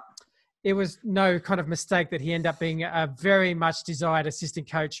kind of mistake that he ended up being a very much desired assistant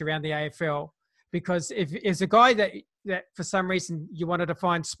coach around the AFL. Because if it's a guy that for some reason you wanted to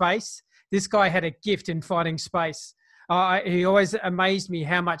find space, this guy had a gift in finding space. He always amazed me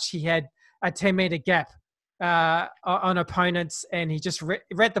how much he had a 10-metre gap on opponents, and he just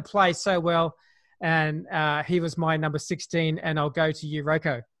read the play so well. And he was my number 16, and I'll go to you,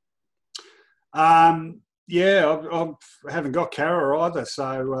 Rocco. I haven't got Cara either,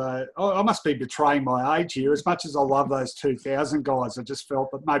 so I must be betraying my age here. As much as I love those 2000 guys, I just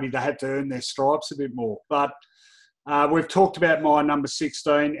felt that maybe they had to earn their stripes a bit more. But we've talked about my number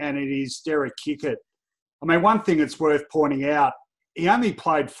 16, and it is Derek Kickett. I mean, one thing that's worth pointing out, he only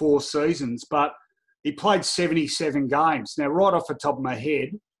played 4 seasons, but he played 77 games. Now, right off the top of my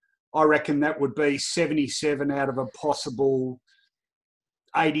head, I reckon that would be 77 out of a possible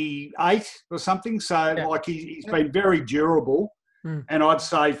 88 or something. So, he's been very durable. And I'd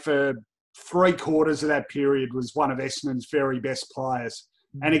say for 3/4 of that period was one of Essendon's very best players.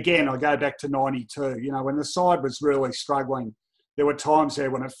 And again, I go back to 92. You know, when the side was really struggling, there were times there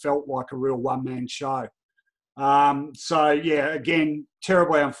when it felt like a real one-man show. So, yeah, again,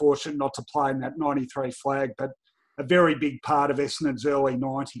 terribly unfortunate not to play in that 93 flag, but a very big part of Essendon's early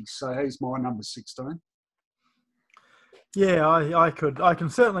 90s. So he's my number 16. Yeah, I can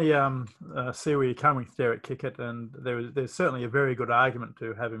certainly see where you're coming with Derek Kickett, and there's certainly a very good argument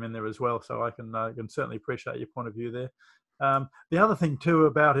to have him in there as well. So I can certainly appreciate your point of view there. The other thing too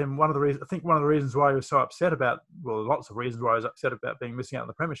about him, one of the reasons why he was so upset about, well, lots of reasons why he was upset about missing out on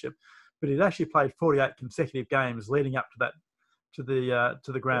the premiership, but he'd actually played 48 consecutive games leading up to that, to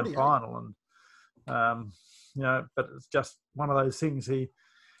the grand 48. final, and you know, but it's just one of those things.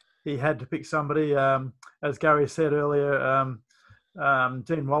 He had to pick somebody. As Gary said earlier,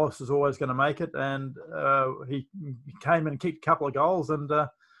 Dean Wallace was always going to make it, and he came in and kicked a couple of goals and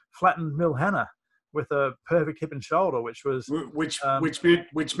flattened Milhana with a perfect hip and shoulder, which meant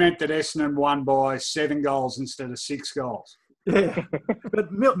that Essendon won by 7 goals instead of 6 goals. Yeah,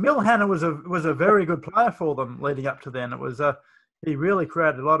 but Milhana was a very good player for them leading up to then. It was he really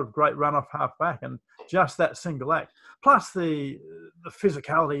created a lot of great run off half back, and just that single act, plus the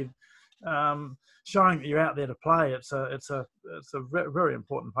physicality, showing that you're out there to play. It's a very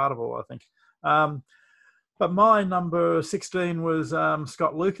important part of all, I think. But my number 16 was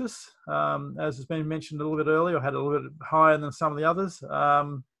Scott Lucas. As has been mentioned a little bit earlier, I had a little bit higher than some of the others.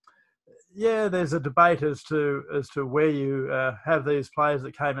 Yeah, there's a debate as to where you have these players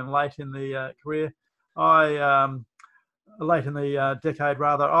that came in late in the career. Late in the decade,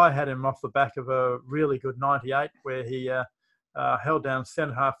 rather, I had him off the back of a really good 98 where he held down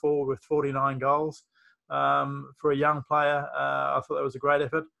centre half forward with 49 goals. For a young player, I thought that was a great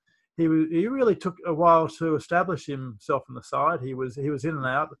effort. He really took a while to establish himself in the side. He was in and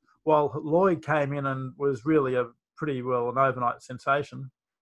out, while Lloyd came in and was really an overnight sensation.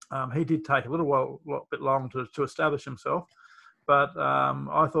 He did take a little bit long to establish himself, but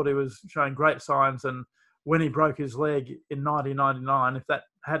I thought he was showing great signs. And when he broke his leg in 1999, if that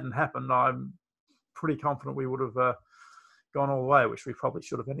hadn't happened, I'm pretty confident we would have gone all the way, which we probably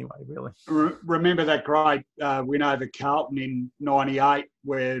should have anyway, really. Remember that great win over Carlton in 98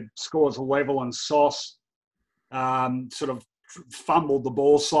 where scores a level and Sauce sort of fumbled the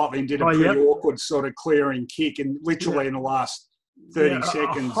ball slightly and did a pretty awkward sort of clearing kick, and literally in the last 30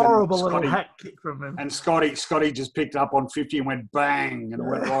 seconds. A horrible little hack kick from him. And Scotty just picked up on 50 and went bang, and it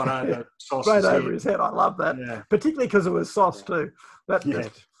went right over Sauce's head. Right over his head. I love that. Particularly because it was Sauce too. That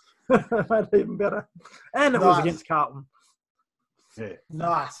just made it even better. And it was against Carlton. Yeah.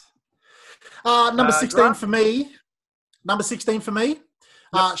 Nice. Number 16 for me.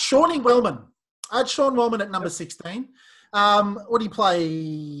 Shawnee Wellman. I had Sean Wellman at number 16. What did he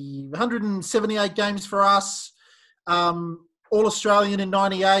play? 178 games for us. All-Australian in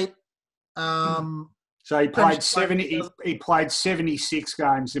 98. So he played 70. He played 76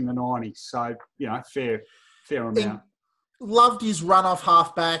 games in the 90s. So fair amount. Loved his run off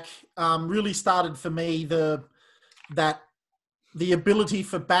halfback. Really started for me the ability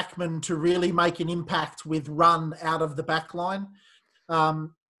for backmen to really make an impact with run out of the back line.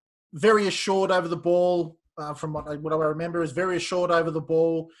 Very assured over the ball. From what I remember, is very assured over the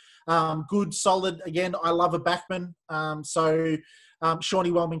ball. Good, solid. Again, I love a backman. So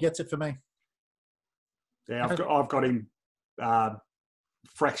Shawnee Wellman gets it for me. Yeah, I've got him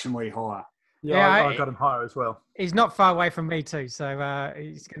fractionally higher. Yeah, I've got him higher as well. He's not far away from me too, so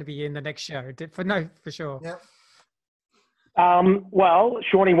he's going to be in the next show for sure. Yeah. Well,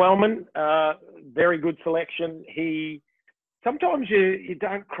 Shawnee Wellman, very good selection. Sometimes you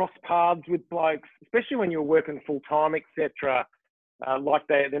don't cross paths with blokes, especially when you're working full time, etc. Like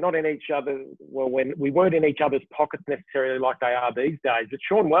they're not in each other. Well, when we weren't in each other's pockets necessarily like they are these days. But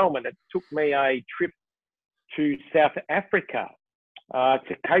Sean Wellman, it took me a trip to South Africa,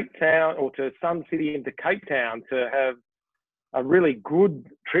 to Cape Town, or to Sun City into Cape Town, to have a really good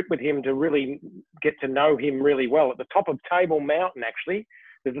trip with him, to really get to know him really well. At the top of Table Mountain, actually,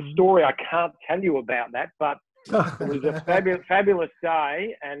 there's a story I can't tell you about that, but it was a fabulous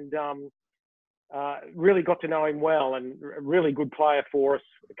day, and really got to know him well, and a really good player for us.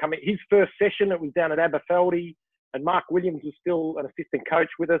 His first session, it was down at Aberfeldy, and Mark Williams was still an assistant coach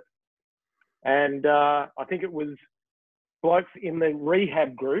with us. And I think it was blokes in the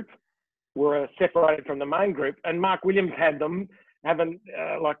rehab group were separated from the main group, and Mark Williams had them having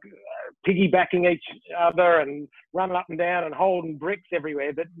piggybacking each other and running up and down and holding bricks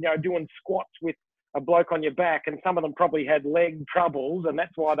everywhere, but doing squats with a bloke on your back, and some of them probably had leg troubles, and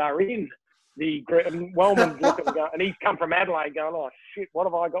that's why they're in And Wellman's looking, and he's come from Adelaide going, oh, shit, what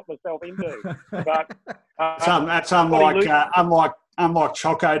have I got myself into? But that's unlike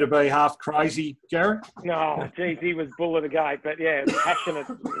Choco to be half crazy, Gary. No, geez, he was bull of the gate. But, yeah, passionate,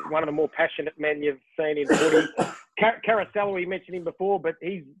 one of the more passionate men you've seen in footy. Carosello, we mentioned him before, but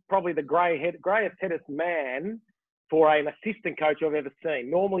he's probably the greyest-headed man for an assistant coach I've ever seen.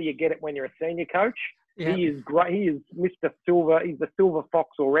 Normally you get it when you're a senior coach. Yeah. He is great. He is Mr. Silver. He's the Silver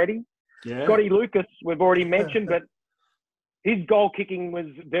Fox already. Yeah. Scotty Lucas, we've already mentioned, but his goal kicking was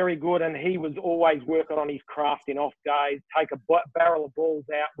very good, and he was always working on his craft in off days, take a barrel of balls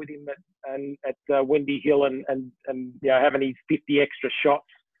out with him at Windy Hill and having his 50 extra shots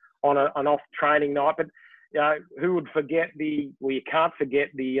on an off training night. But who would forget you can't forget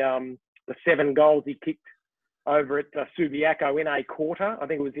the 7 goals he kicked over at Subiaco in a quarter. I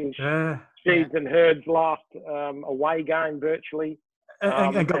think it was in Sheeds and Herd's last away game virtually.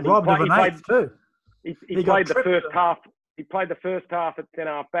 And got robbed of an eighth too. He played the first half. He played the first half at centre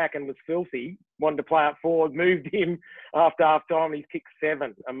half back and was filthy. Wanted to play up forward. Moved him after half time. He's kicked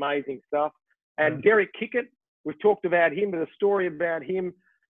 7. Amazing stuff. And Derek Kickett, we've talked about him, but a story about him.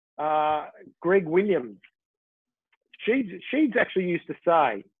 Greg Williams. Sheeds actually used to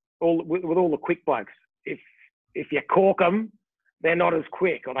say, with all the quick blokes, if you cork them, they're not as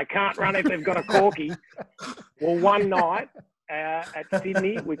quick, or they can't run if they've got a corky. Well, one night at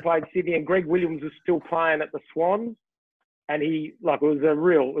Sydney, we played Sydney, and Greg Williams was still playing at the Swans, and it was a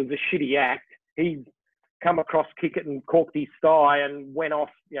shitty act. He come across Kickett and corked his thigh and went off,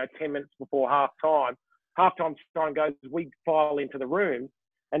 10 minutes before half time. Half time time goes, we file into the room,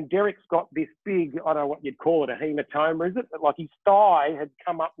 and Derek's got this big, I don't know what you'd call it, a hematoma, is it? Like his thigh had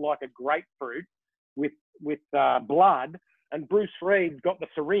come up like a grapefruit with blood, and Bruce Reed's got the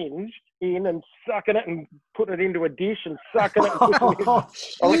syringe in and sucking it and putting it into a dish and sucking it.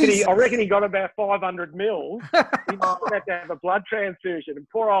 And I reckon he got about 500 mils. He had to have a blood transfusion, and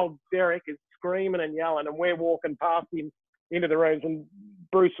poor old Derek is screaming and yelling, and we're walking past him into the rooms, and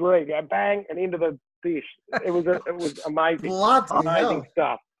Bruce Reed bang and into the dish. It was amazing, amazing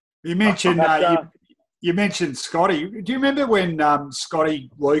stuff. You mentioned you mentioned Scotty. Do you remember when Scotty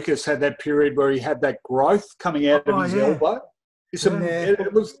Lucas had that period where he had that growth coming out of his elbow?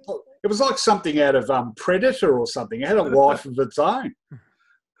 It was like something out of Predator or something. It had a life of its own.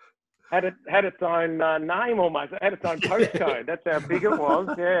 Had its own name almost. It had its own postcode. That's how big it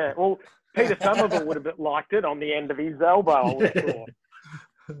was. Yeah. Well, Peter Somerville would have liked it on the end of his elbow, I would have thought.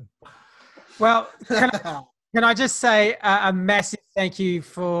 Well, can I just say a massive thank you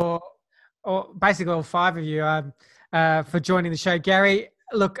for basically all 5 of you for joining the show. Gary,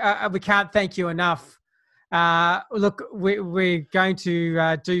 look, we can't thank you enough. Look, we're going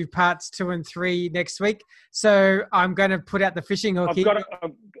to do parts 2 and 3 next week. So I'm going to put out the fishing hook.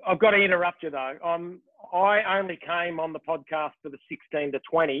 I've got to interrupt you though. I only came on the podcast for the 16 to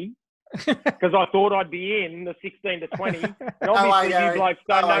 20 because I thought I'd be in the 16 to 20. And obviously you blokes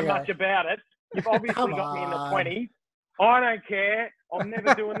don't know much about it. You've obviously got me in the 20s. I don't care. I'm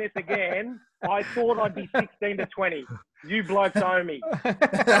never doing this again. I thought I'd be 16 to 20. You blokes owe me.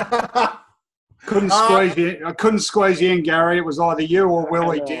 I couldn't squeeze you in, Gary. It was either you or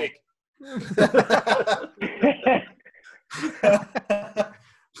Willie Dick.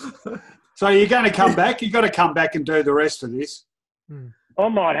 So you're going to come back? You've got to come back and do the rest of this. I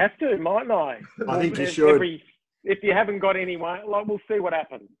might have to, mightn't I? I think you should. If you haven't got anyone, we'll see what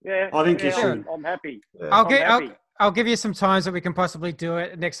happens. Yeah, I think you should. I'm happy. Yeah. I'll give you some times that we can possibly do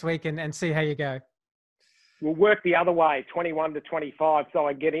it next week and see how you go. We'll work the other way, 21 to 25, so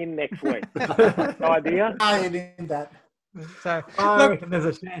I get in next week. Idea? I in that. So, I reckon there's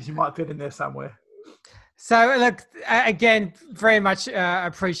a chance you might fit in there somewhere. So, look, again, very much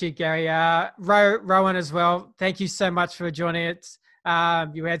appreciate Gary. Rohan as well, thank you so much for joining us.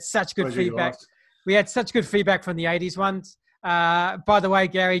 You had such good feedback. We had such good feedback from the 80s ones. By the way,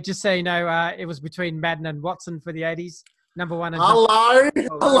 Gary, just so you know, it was between Madden and Watson for the 80s. Number 1 and Hello.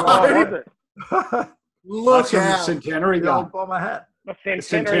 Look at out. the centenary gun. Bomber hat. The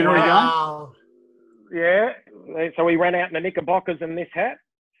centenary gun. Wow. Yeah. So we ran out in the knickerbockers in this hat.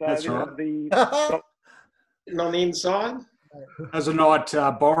 So that's right. On the inside. As a night,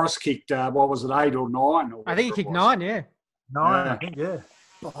 Boris kicked, what was it, 8 or 9? Or I think he kicked 9, yeah. 9, I think, yeah.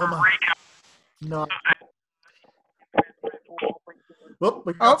 No. Well,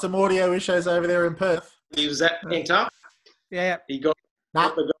 we got some audio issues over there in Perth. He was at Enter. Yeah. He got...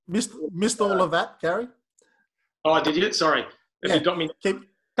 Missed all of that, Gary. Oh, did you? Sorry. Have you got me?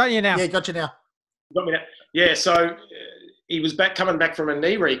 Got you now. Yeah, got you now. Got me now. Yeah, so he was coming back from a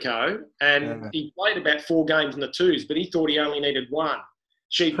knee reco, and he played about 4 games in the 2s, but he thought he only needed 1.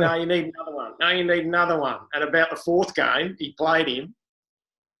 Chief, no, you need another one. No, you need another one. And about the fourth game, he played him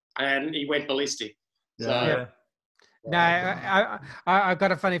and he went ballistic. Yeah. No, I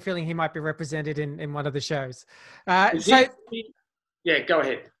got a funny feeling he might be represented in one of the shows. Yeah, go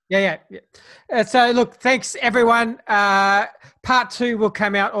ahead. Yeah. So, look, thanks, everyone. Part 2 will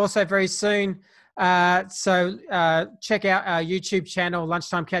come out also very soon. So check out our YouTube channel,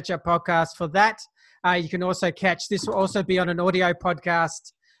 Lunchtime Catch-Up Podcast, for that. You can also catch, this will also be on an audio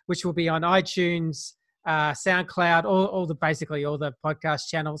podcast, which will be on iTunes, SoundCloud, basically all the podcast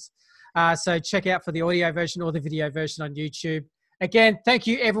channels. So check out for the audio version or the video version on YouTube. Again, thank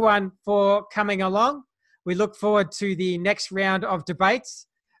you, everyone, for coming along. We look forward to the next round of debates.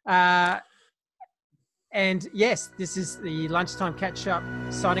 And yes, this is the Lunchtime Catch-Up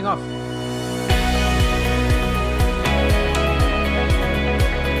signing off.